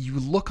while. You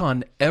look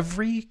on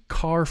every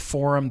car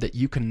forum that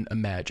you can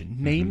imagine.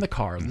 Name the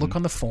car, look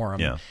on the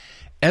forum,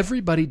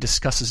 everybody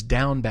discusses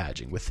down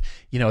badging with,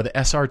 the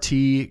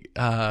SRT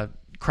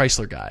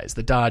Chrysler guys,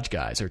 the Dodge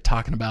guys are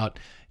talking about,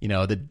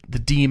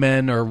 the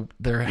Demon or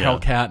their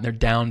Hellcat, and they're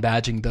down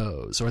badging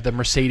those, or the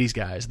Mercedes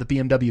guys, the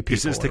BMW people.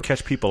 Is this to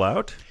catch people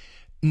out?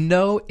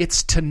 No,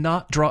 it's to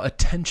not draw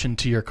attention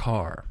to your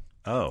car.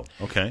 Oh,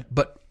 okay.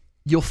 But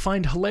you'll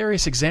find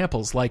hilarious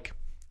examples like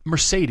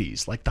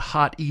Mercedes, like the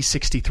hot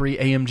E63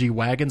 AMG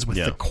wagons with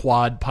the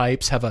quad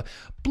pipes have a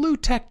Blue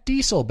Tech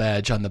diesel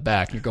badge on the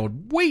back. And you're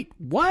going, wait,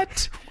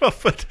 what? Well,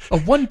 but a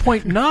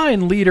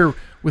 1.9 liter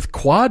with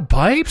quad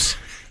pipes?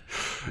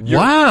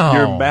 Wow.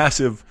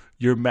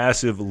 Your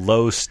massive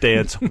low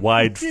stance,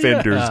 wide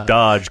fenders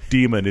Dodge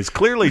Demon is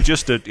clearly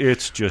just a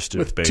base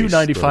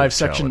 295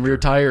 section Challenger. rear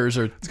tires,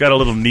 or it's got a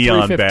little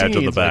neon badge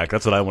on the back.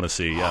 That's what I want to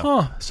see. Yeah.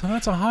 Huh. So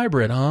that's a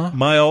hybrid, huh?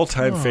 My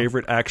all-time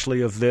favorite,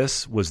 actually, of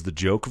this was the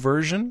joke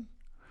version,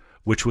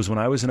 which was when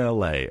I was in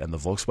L.A. and the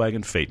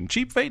Volkswagen Phaeton,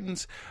 cheap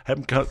Phaetons,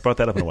 haven't brought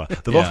that up in a while.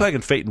 The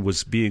Volkswagen Phaeton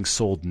was being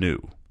sold new.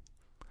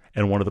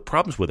 And one of the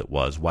problems with it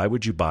was, why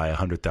would you buy a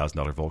 $100,000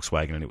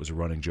 Volkswagen? And it was a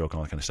running joke and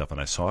all that kind of stuff.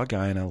 And I saw a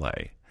guy in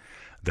L.A.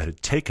 that had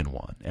taken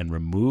one and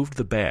removed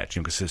the badge,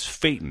 because it says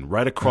Phaeton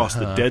right across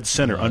the dead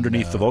center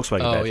underneath the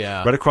Volkswagen badge.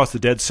 Yeah. Right across the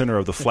dead center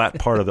of the flat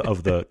part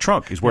of the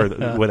trunk is where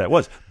that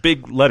was.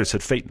 Big letters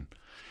said Phaeton.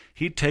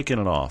 He'd taken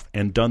it off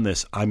and done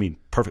this,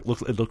 perfect.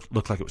 It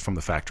looked like it was from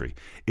the factory.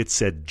 It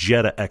said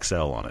Jetta XL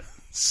on it.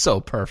 So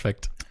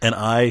perfect. And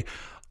I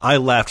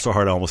laughed so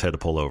hard I almost had to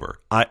pull over.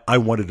 I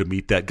wanted to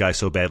meet that guy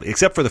so badly,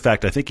 except for the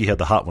fact I think he had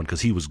the hot one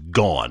because he was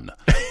gone,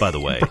 by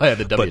the way. I had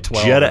the W12.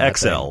 But Jetta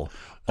XL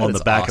on the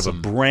back awesome.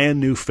 of a brand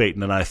new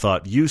Phaeton, and I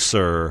thought, you,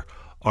 sir,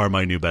 are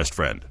my new best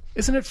friend.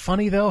 Isn't it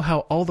funny, though,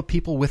 how all the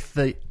people with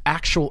the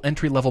actual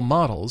entry-level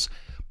models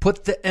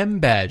put the M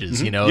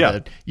badges,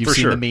 you've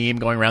seen the meme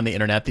going around the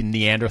internet, the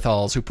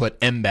Neanderthals who put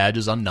M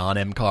badges on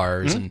non-M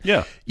cars. And,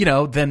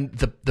 then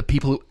the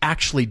people who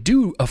actually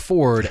do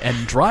afford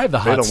and drive the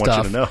hot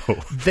stuff, they don't want you to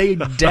know. They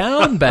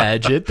down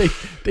badge it.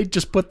 They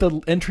just put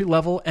the entry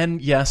level,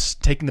 and yes,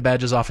 taking the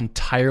badges off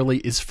entirely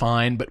is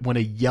fine, but when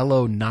a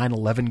yellow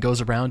 911 goes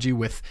around you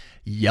with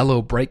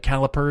yellow brake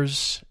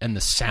calipers and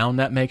the sound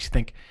that makes, you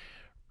think,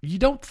 you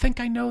don't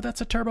think I know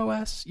that's a Turbo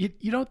S?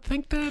 You don't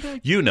think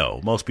that?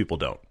 Most people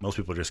don't. Most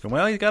people just go,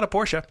 well, you got a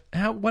Porsche.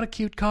 What a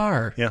cute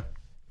car. Yeah.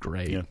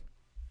 Great. Yeah.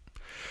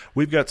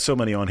 We've got so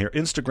many on here.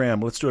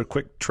 Instagram, let's do a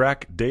quick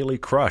track daily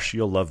crush.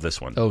 You'll love this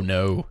one. Oh,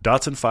 no.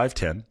 Datsun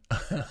 510,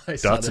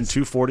 Datsun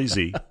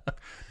 240Z,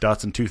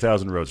 Datsun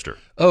 2000 Roadster.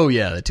 Oh,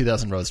 yeah, the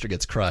 2000 Roadster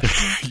gets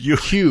crushed.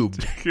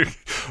 Cubed.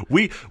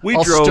 we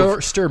I'll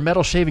drove stir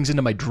metal shavings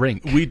into my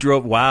drink. We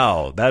drove.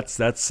 Wow, that's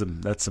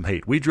some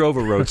hate. We drove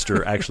a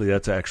Roadster. Actually,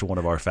 that's one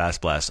of our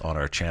Fast Blasts on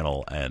our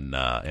channel,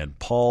 and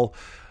Paul.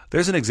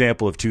 There's an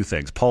example of two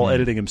things: Paul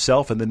editing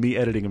himself, and then me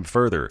editing him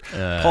further.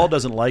 Paul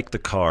doesn't like the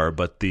car,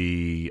 but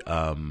the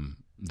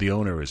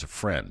owner is a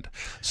friend,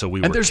 so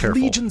we were careful. And there's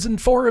legions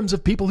and forums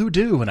of people who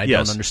do, and I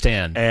don't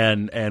understand.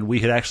 And we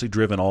had actually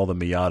driven all the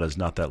Miatas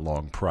not that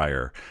long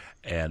prior,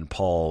 and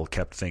Paul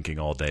kept thinking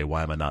all day,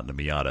 why am I not in a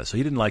Miata? So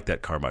he didn't like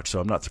that car much, so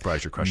I'm not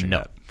surprised you're crushing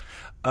that.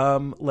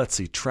 Let's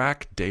see,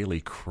 track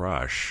daily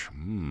crush.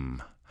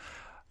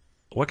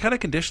 What kind of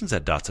conditions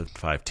that Datsun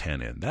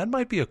 510 in? That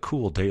might be a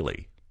cool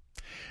daily.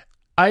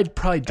 I'd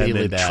probably daily and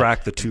then that.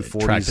 Track the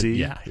 240Z.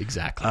 Yeah,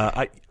 exactly.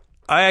 I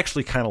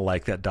actually kind of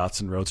like that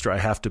Datsun Roadster, I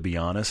have to be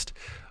honest,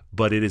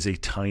 but it is a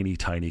tiny,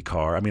 tiny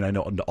car. I mean, I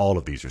know all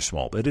of these are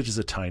small, but it is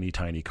a tiny,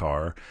 tiny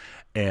car,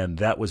 and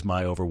that was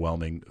my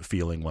overwhelming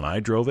feeling when I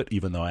drove it,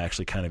 even though I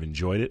actually kind of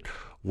enjoyed it,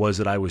 was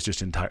that I was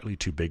just entirely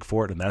too big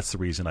for it, and that's the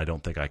reason I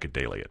don't think I could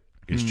daily it.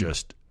 It's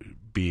just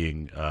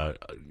being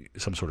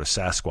some sort of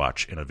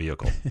Sasquatch in a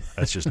vehicle.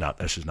 That's just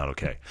not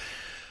okay.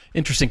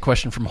 Interesting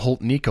question from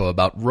Holt Nico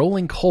about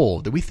rolling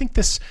coal. Do we think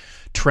this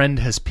trend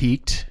has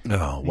peaked?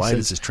 No. Why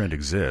does this trend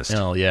exist?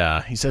 Oh,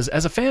 yeah. He says,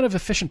 as a fan of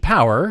efficient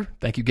power,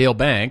 thank you, Gale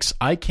Banks,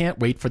 I can't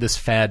wait for this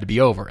fad to be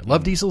over. I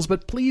love diesels,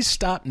 but please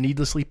stop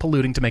needlessly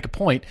polluting to make a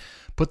point.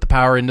 Put the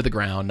power into the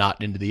ground,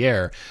 not into the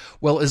air.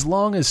 Well, as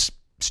long as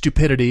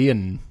stupidity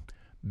and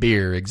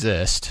beer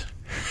exist...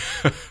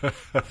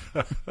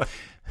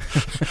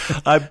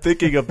 I'm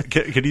thinking of.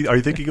 Are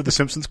you thinking of the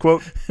Simpsons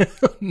quote?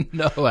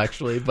 No,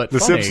 actually, but the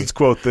funny. Simpsons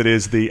quote that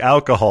is the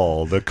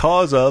alcohol, the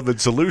cause of and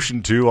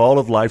solution to all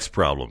of life's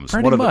problems.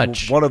 Pretty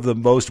much. One of the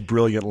most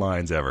brilliant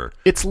lines ever.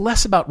 It's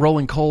less about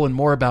rolling coal and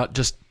more about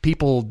just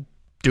people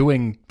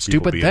doing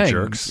stupid being things.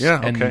 Jerks. Yeah,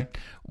 okay. And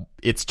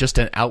it's just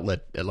an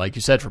outlet, like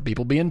you said, for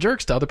people being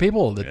jerks to other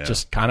people. That's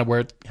just kind of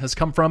where it has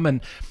come from,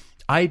 and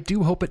I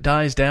do hope it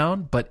dies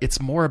down, but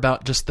it's more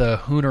about just the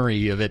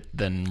hoonery of it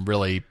than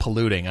really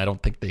polluting. I don't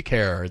think they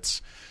care.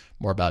 It's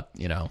more about,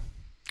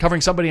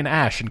 covering somebody in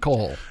ash and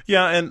coal.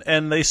 Yeah,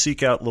 and they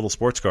seek out little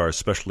sports cars,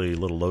 especially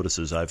little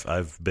Lotuses.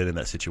 I've been in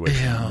that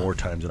situation more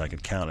times than I can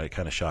count. It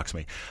kind of shocks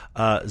me.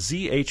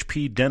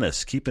 ZHP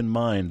Dennis, keep in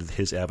mind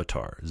his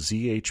avatar.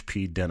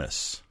 ZHP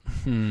Dennis,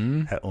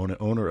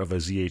 owner of a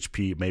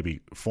ZHP, maybe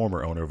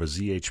former owner of a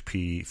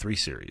ZHP 3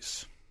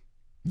 Series.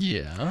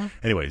 Yeah.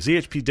 Anyway,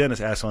 ZHP Dennis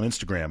asks on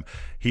Instagram,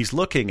 he's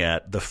looking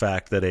at the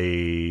fact that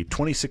a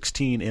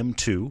 2016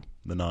 M2,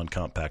 the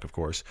non-compact, of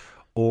course,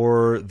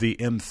 or the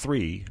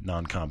M3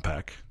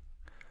 non-compact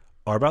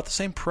are about the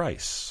same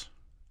price.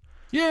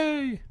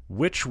 Yay!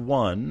 Which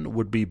one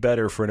would be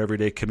better for an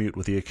everyday commute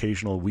with the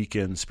occasional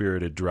weekend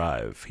spirited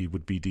drive? He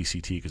would be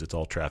DCT because it's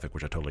all traffic,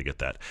 which I totally get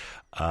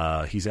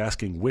that. He's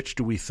asking, which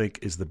do we think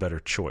is the better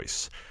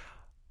choice?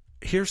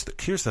 Here's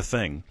the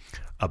thing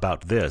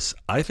about this.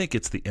 I think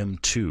it's the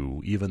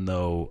M2, even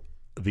though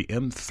the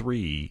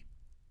M3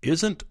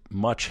 isn't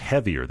much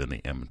heavier than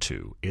the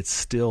M2. It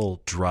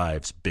still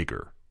drives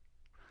bigger.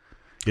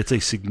 It's a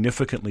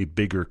significantly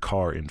bigger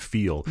car in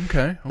feel,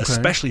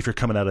 especially if you're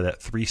coming out of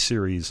that 3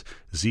 Series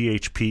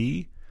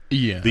ZHP.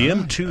 Yeah, the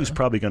M2 is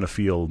probably going to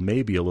feel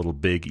maybe a little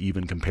big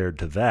even compared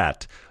to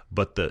that,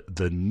 but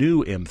the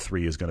new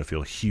M3 is going to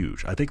feel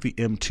huge. I think the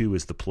M2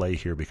 is the play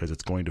here because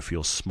it's going to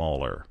feel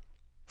smaller.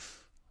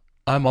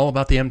 I'm all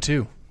about the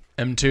M2.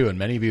 M2, and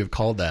many of you have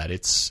called that. The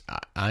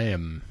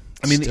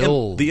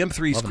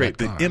M3 is great.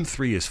 The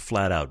M3 is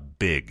flat out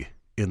big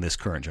in this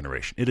current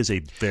generation. It is a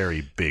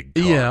very big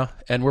car. Yeah,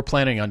 and we're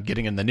planning on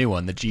getting in the new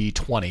one, the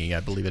G20,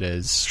 I believe it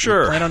is.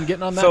 Sure. We plan on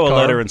getting on that Throw car. a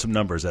letter and some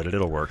numbers at it.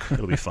 It'll work.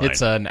 It'll be fine.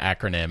 It's an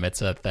acronym.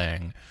 It's a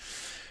thing.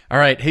 All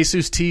right,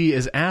 Jesus T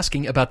is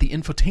asking about the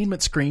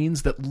infotainment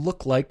screens that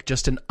look like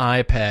just an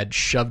iPad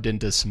shoved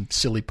into some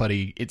silly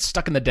putty. It's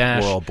stuck in the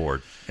dash. We're all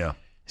bored. Yeah.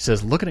 He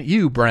says, looking at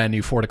you, brand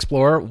new Ford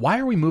Explorer, why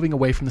are we moving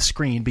away from the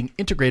screen being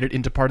integrated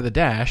into part of the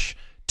dash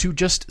to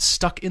just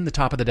stuck in the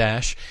top of the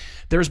dash?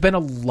 There's been a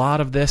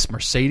lot of this.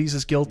 Mercedes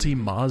is guilty,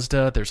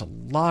 Mazda. There's a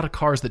lot of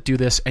cars that do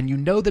this, and you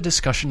know the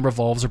discussion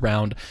revolves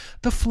around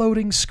the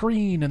floating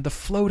screen and the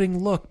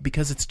floating look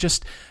because it's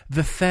just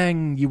the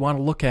thing you want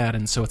to look at,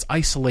 and so it's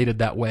isolated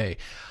that way.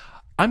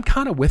 I'm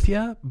kind of with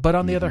you, but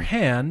on the other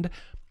hand,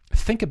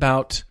 think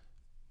about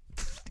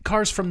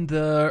cars from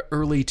the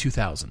early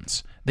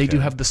 2000s. They do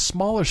have the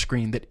smaller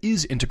screen that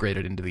is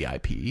integrated into the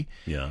IP.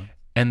 Yeah.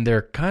 And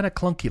they're kind of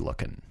clunky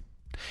looking.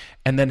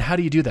 And then how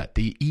do you do that?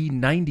 The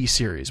E90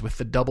 series with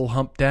the double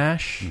hump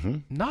dash,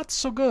 not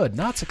so good,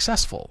 not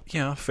successful.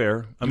 Yeah,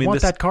 fair. You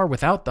want that car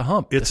without the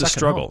hump. It's a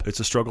struggle. Hump. It's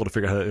a struggle to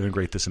figure out how to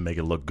integrate this and make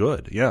it look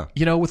good. Yeah.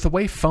 You know, with the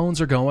way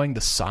phones are going, the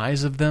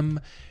size of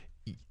them,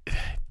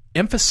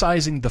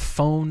 emphasizing the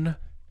phone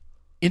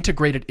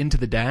integrated into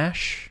the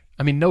dash.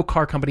 I mean, no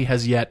car company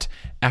has yet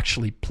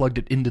actually plugged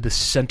it into the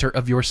center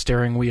of your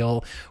steering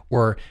wheel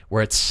or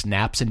where it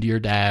snaps into your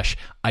dash.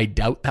 I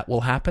doubt that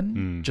will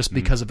happen just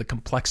because of the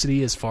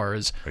complexity as far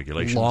as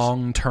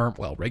long-term,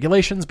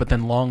 regulations, but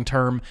then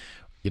long-term,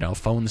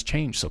 phones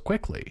change so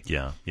quickly.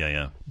 Yeah.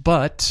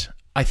 But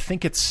I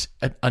think it's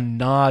a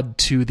nod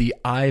to the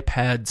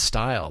iPad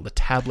style, the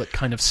tablet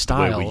kind of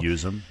style. The way we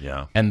use them,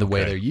 yeah. And the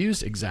way they're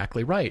used,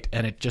 exactly right.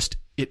 And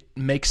it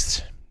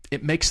makes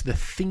the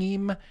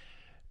theme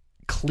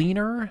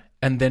cleaner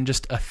and then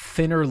just a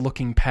thinner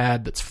looking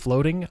pad that's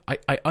floating.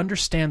 I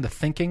understand the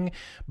thinking,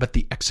 but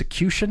the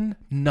execution,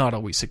 not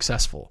always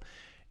successful.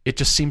 It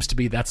just seems to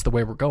be that's the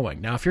way we're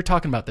going. Now, if you're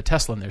talking about the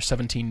Tesla and their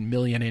 17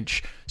 million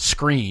inch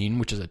screen,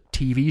 which is a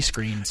TV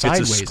screen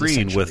sideways, it's a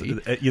screen with,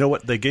 you know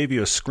what? They gave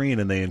you a screen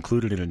and they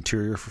included an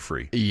interior for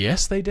free.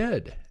 Yes, they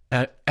did.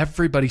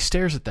 Everybody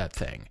stares at that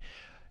thing.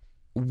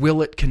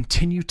 Will it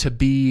continue to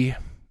be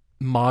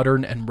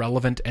modern and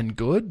relevant and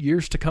good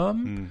years to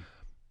come?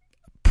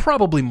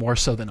 Probably more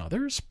so than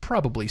others.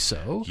 Probably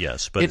so.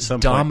 Yes, but it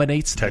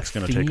dominates the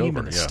theme take over,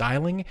 and the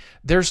styling.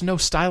 There's no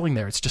styling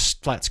there. It's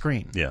just flat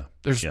screen. Yeah.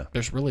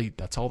 There's really,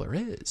 that's all there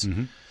is.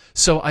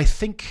 So I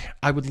think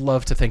I would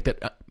love to think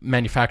that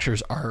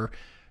manufacturers are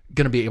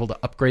going to be able to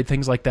upgrade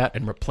things like that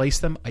and replace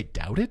them. I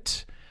doubt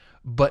it.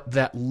 But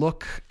that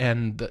look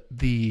and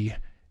the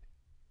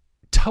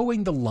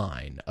towing the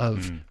line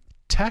of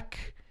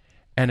tech,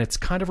 and it's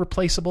kind of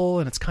replaceable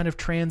and it's kind of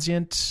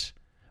transient,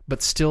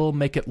 but still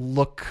make it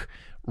look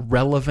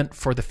relevant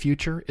for the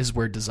future is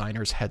where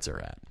designers' heads are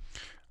at.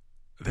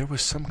 There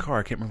was some car,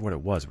 I can't remember what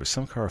it was. It was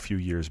some car a few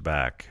years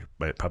back,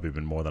 but it probably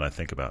been more than I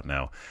think about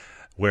now,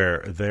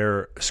 where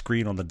their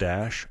screen on the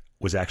dash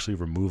was actually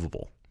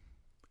removable.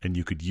 And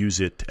you could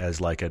use it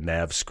as like a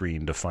nav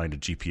screen to find a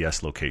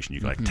GPS location. You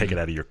could take it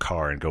out of your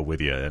car and go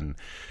with you. And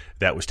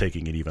that was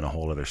taking it even a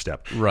whole other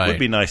step. Right. It would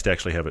be nice to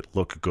actually have it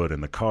look good in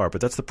the car.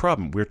 But that's the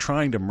problem. We're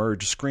trying to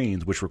merge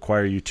screens, which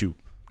require you to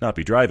not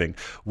be driving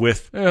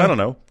with,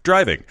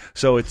 driving.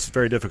 So it's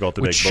very difficult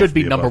to make both. Which should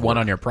be number one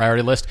on your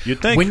priority list.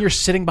 You'd think. When you're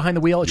sitting behind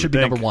the wheel, it should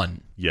be number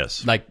one.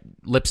 Yes. Like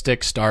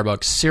lipstick,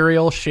 Starbucks,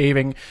 cereal,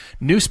 shaving,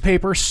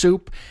 newspaper,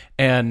 soup,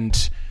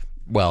 and,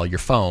 your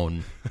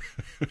phone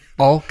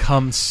all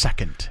come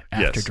second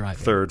after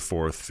driving. Third,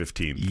 fourth,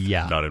 15th.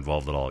 Yeah. Not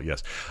involved at all,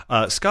 yes.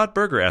 Scott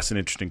Berger asked an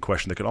interesting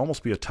question that could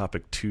almost be a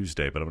topic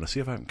Tuesday, but I'm going to see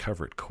if I can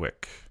cover it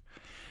quick.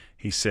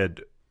 He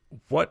said,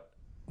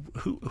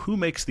 who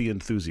makes the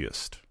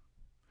enthusiast?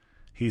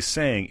 He's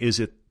saying, is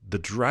it the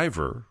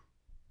driver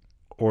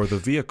or the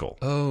vehicle?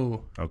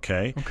 Oh.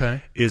 Okay?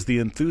 Okay. Is the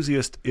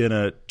enthusiast in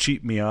a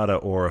cheap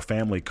Miata or a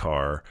family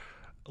car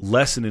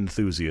less an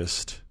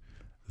enthusiast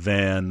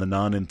than the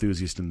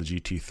non-enthusiast in the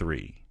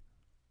GT3.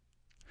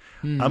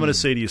 I'm going to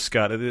say to you,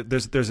 Scott,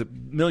 there's a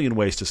million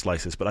ways to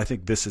slice this, but I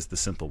think this is the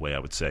simple way I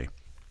would say.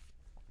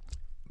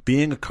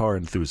 Being a car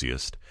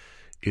enthusiast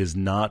is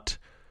not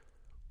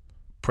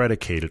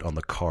predicated on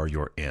the car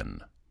you're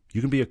in. You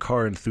can be a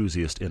car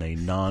enthusiast in a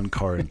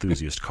non-car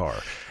enthusiast car.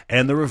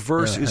 And the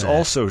reverse is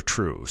also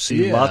true.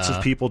 See lots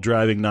of people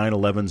driving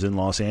 911s in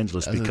Los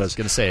Angeles because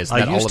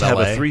I used to have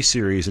a 3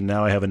 Series and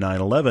now I have a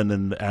 911,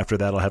 and after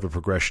that I'll have a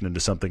progression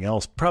into something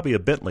else, probably a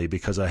Bentley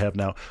because I have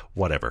now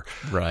whatever.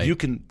 Right. You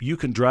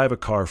can drive a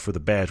car for the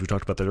badge. We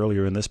talked about that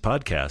earlier in this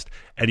podcast,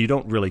 and you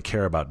don't really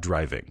care about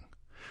driving.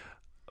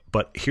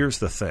 But here's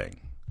the thing.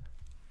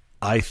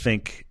 I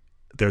think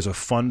there's a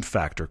fun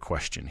factor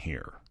question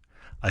here.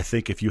 I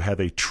think if you have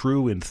a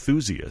true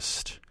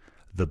enthusiast,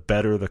 the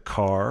better the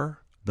car,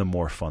 the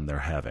more fun they're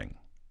having.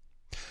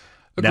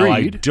 Agreed. Now,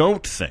 I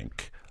don't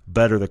think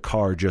better the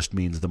car just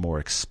means the more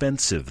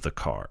expensive the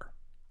car.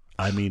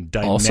 I mean,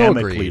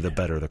 dynamically, the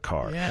better the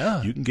car.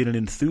 Yeah. You can get an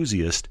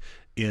enthusiast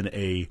in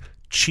a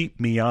cheap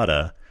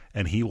Miata,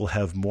 and he will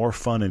have more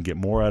fun and get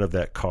more out of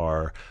that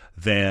car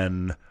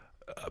than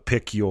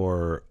pick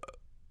your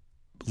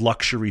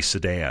luxury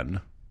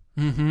sedan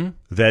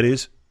that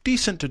is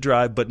decent to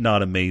drive, but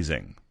not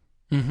amazing.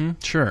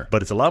 Sure.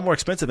 But it's a lot more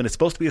expensive, and it's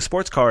supposed to be a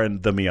sports car,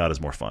 and the Miata is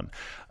more fun.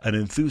 An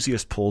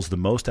enthusiast pulls the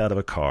most out of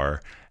a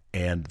car,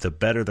 and the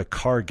better the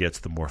car gets,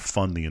 the more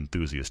fun the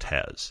enthusiast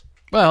has.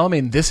 Well, I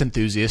mean, this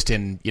enthusiast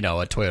in, a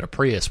Toyota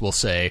Prius will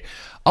say,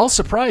 I'll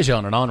surprise you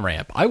on an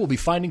on-ramp. I will be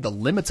finding the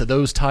limits of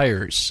those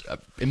tires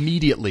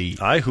immediately.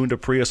 I hooned a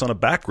Prius on a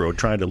back road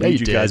trying to lead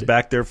you guys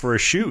back there for a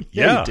shoot.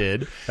 Yeah, you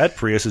did. That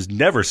Prius has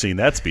never seen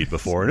that speed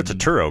before, and it's a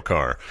Turo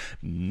car.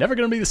 Never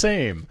going to be the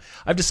same.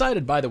 I've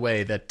decided, by the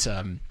way, that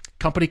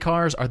company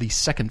cars are the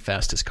second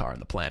fastest car on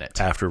the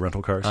planet. After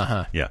rental cars?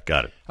 Yeah,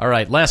 got it. All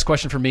right, last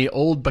question for me.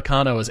 Old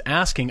Bacano is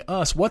asking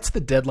us, what's the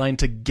deadline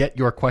to get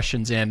your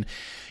questions in?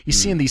 You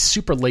see in these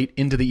super late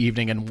into the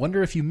evening and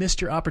wonder if you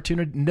missed your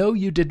opportunity. No,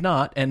 you did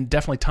not, and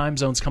definitely time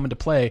zones come into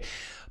play.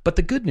 But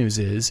the good news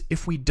is,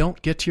 if we don't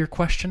get to your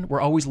question,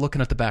 we're always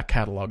looking at the back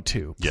catalog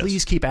too. Yes.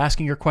 Please keep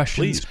asking your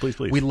questions. Please.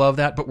 We love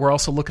that, but we're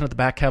also looking at the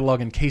back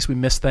catalog in case we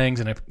missed things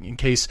and in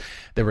case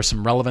there was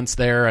some relevance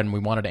there and we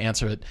wanted to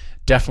answer it.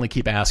 Definitely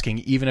keep asking.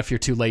 Even if you're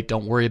too late,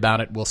 don't worry about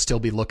it. We'll still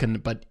be looking.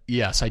 But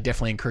yes, I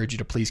definitely encourage you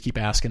to please keep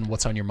asking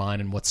what's on your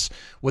mind and what's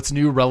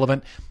new,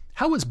 relevant.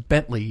 How is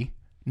Bentley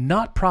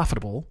not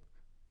profitable?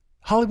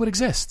 Hollywood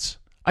exists.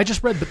 I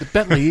just read that the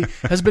Bentley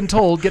has been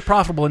told get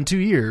profitable in 2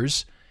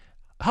 years.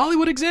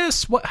 Hollywood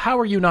exists. How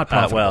are you not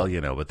profitable?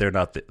 Well, but they're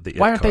not the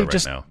Why aren't they right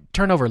just now.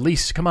 turn over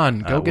lease? Come on,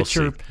 go get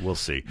your We'll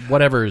see.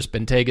 whatever's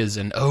Bentegas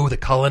and the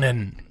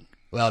Cullinan.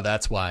 Well,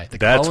 that's why the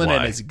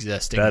Cullinan is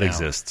existing. That now.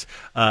 Exists.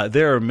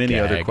 There are many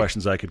other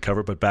questions I could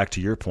cover, but back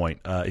to your point,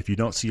 if you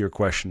don't see your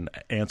question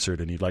answered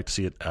and you'd like to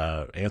see it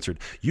answered,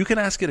 you can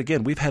ask it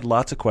again. We've had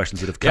lots of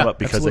questions that have come up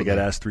because they get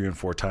asked 3 and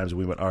 4 times, and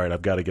we went, all right,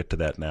 I've got to get to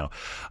that now.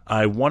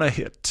 I want to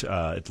hit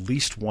at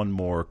least one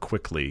more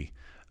quickly.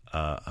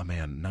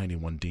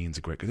 91 Dean's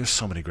a great. There's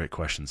so many great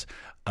questions.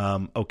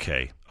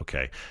 Okay.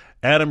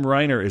 Adam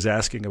Reiner is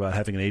asking about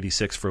having an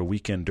 86 for a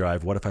weekend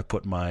drive. What if I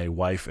put my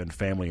wife and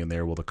family in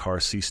there? Will the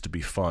car cease to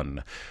be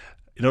fun?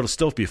 It'll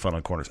still be fun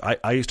on corners.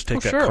 I used to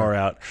take that car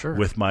out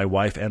with my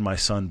wife and my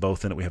son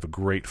both in it. We have a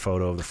great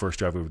photo of the first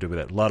drive we did with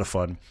that. A lot of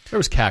fun. There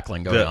was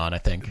cackling going on, I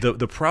think.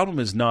 The problem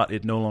is not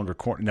it no longer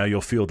corners. Now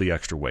you'll feel the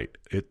extra weight.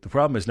 The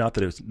problem is not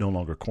that it's no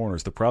longer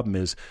corners. The problem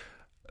is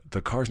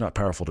the car's not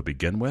powerful to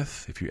begin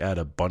with. If you add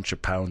a bunch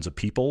of pounds of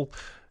people,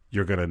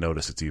 you're going to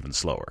notice it's even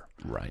slower.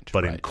 Right.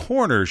 But in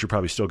corners, you're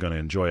probably still going to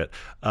enjoy it.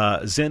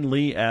 Zen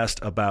Lee asked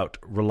about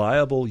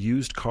reliable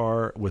used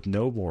car with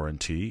no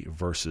warranty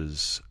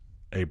versus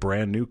a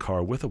brand new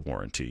car with a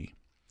warranty.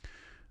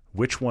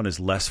 Which one is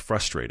less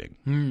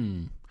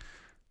frustrating?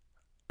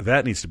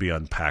 That needs to be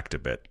unpacked a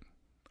bit,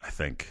 I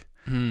think.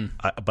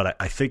 But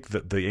I think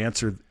that the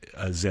answer,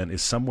 Zen,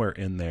 is somewhere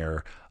in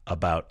there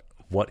about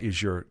what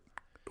is your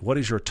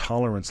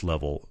tolerance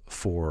level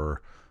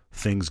for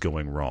things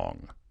going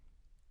wrong?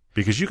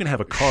 Because you can have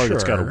a car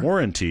that's got a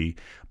warranty,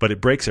 but it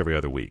breaks every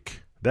other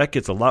week. That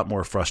gets a lot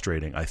more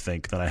frustrating, I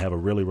think, than I have a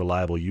really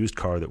reliable used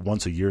car that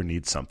once a year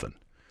needs something.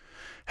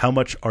 How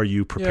much are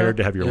you prepared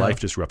to have your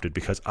life disrupted?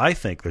 Because I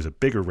think there's a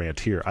bigger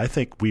rant here. I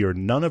think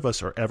none of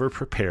us are ever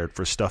prepared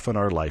for stuff in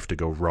our life to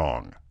go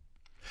wrong.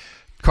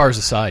 Cars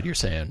aside, you're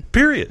saying.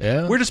 Period.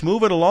 Yeah. We're just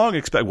moving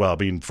along.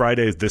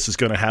 Friday, this is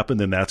going to happen,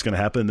 then that's going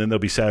to happen, then there'll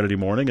be Saturday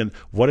morning. And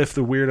what if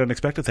the weird,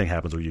 unexpected thing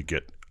happens where you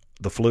get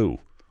the flu?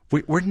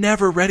 We're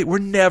never ready. We're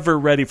never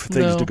ready for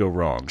things to go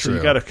wrong. True. So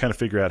you got to kind of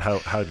figure out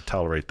how to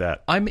tolerate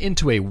that. I'm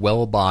into a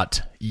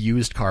well-bought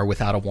used car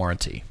without a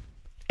warranty.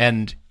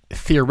 And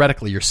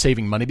theoretically, you're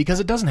saving money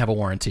because it doesn't have a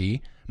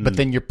warranty, but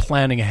then you're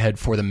planning ahead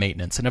for the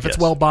maintenance. And if it's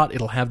well-bought,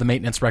 it'll have the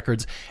maintenance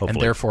records and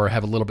therefore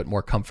have a little bit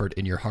more comfort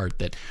in your heart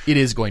that it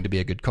is going to be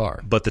a good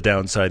car. But the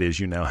downside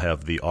is you now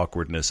have the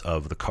awkwardness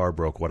of the car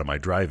broke, what am I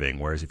driving?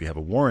 Whereas if you have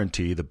a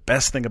warranty, the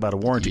best thing about a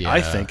warranty,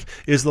 I think,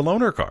 is the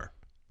loaner car.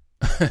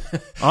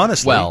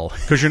 Honestly. Well.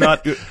 Because you're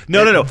not...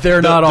 No.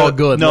 They're not all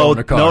good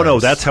loaner cars. No.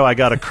 That's how I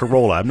got a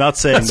Corolla. I'm not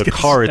saying the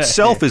car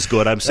itself is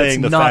good. I'm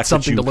saying the fact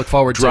that you to look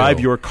forward drive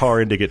to. your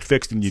car in to get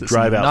fixed and you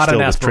drive out not still an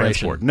with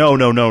aspiration. transport. No.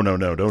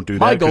 Don't do that.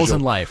 My goals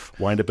in life.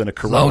 Wind up in a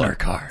Corolla. Loaner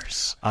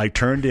cars. I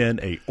turned in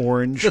a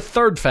orange... The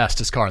third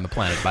fastest car on the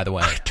planet, by the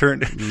way.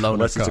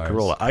 Unless it's a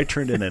Corolla. I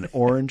turned in an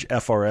orange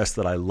FRS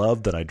that I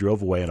loved, and I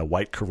drove away in a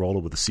white Corolla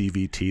with a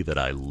CVT that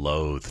I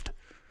loathed.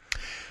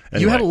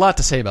 Anyway, you had a lot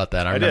to say about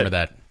that. I remember did.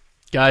 that.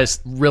 Guys,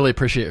 really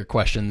appreciate your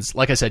questions.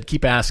 Like I said,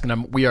 keep asking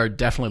them. We are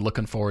definitely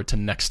looking forward to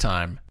next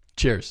time.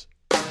 Cheers.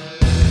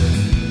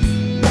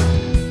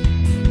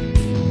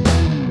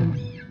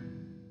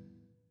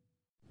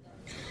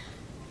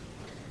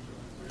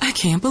 I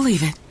can't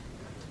believe it.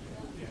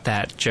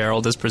 That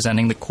Gerald is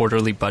presenting the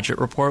quarterly budget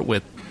report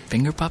with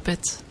finger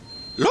puppets?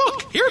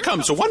 Look, here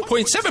comes a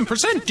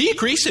 1.7%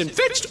 decrease in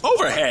fixed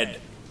overhead.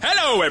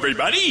 Hello,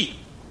 everybody.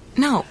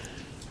 No,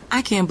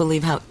 I can't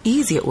believe how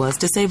easy it was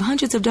to save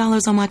hundreds of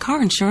dollars on my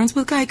car insurance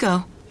with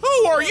Geico.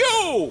 Who are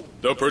you?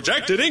 The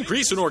projected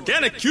increase in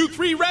organic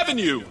Q3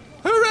 revenue.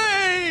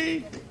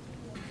 Hooray!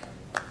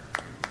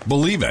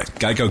 Believe it,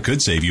 Geico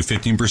could save you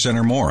 15%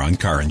 or more on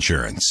car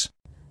insurance.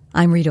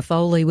 I'm Rita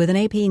Foley with an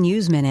AP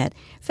News Minute.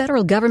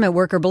 Federal government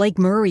worker Blake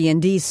Murray in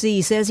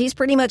D.C. says he's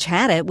pretty much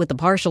had it with the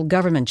partial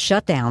government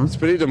shutdown. It's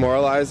pretty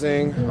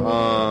demoralizing,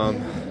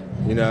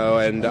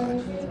 and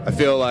I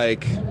feel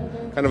like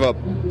kind of a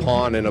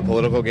pawn in a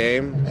political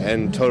game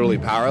and totally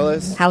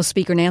powerless. House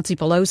Speaker Nancy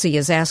Pelosi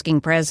is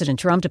asking President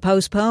Trump to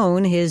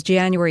postpone his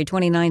January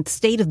 29th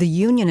State of the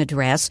Union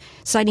address,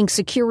 citing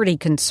security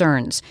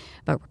concerns.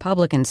 But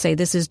Republicans say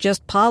this is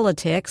just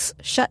politics,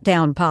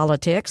 shutdown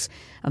politics,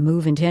 a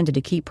move intended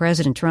to keep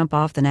President Trump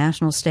off the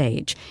national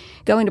stage.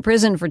 Going to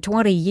prison for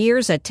 20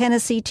 years, a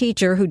Tennessee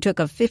teacher who took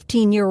a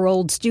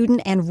 15-year-old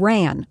student and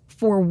ran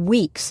for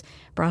weeks.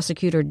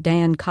 Prosecutor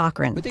Dan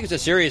Cochran. We think it's a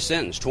serious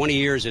sentence. 20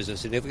 years is a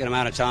significant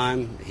amount of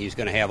time. He's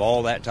going to have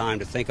all that time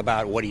to think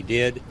about what he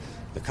did,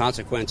 the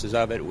consequences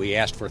of it. We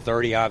asked for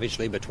 30,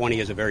 obviously, but 20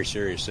 is a very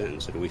serious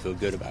sentence, and we feel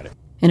good about it.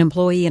 An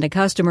employee and a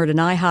customer at an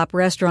IHOP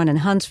restaurant in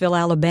Huntsville,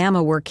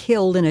 Alabama, were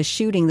killed in a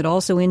shooting that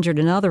also injured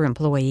another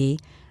employee.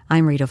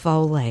 I'm Rita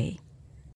Foley.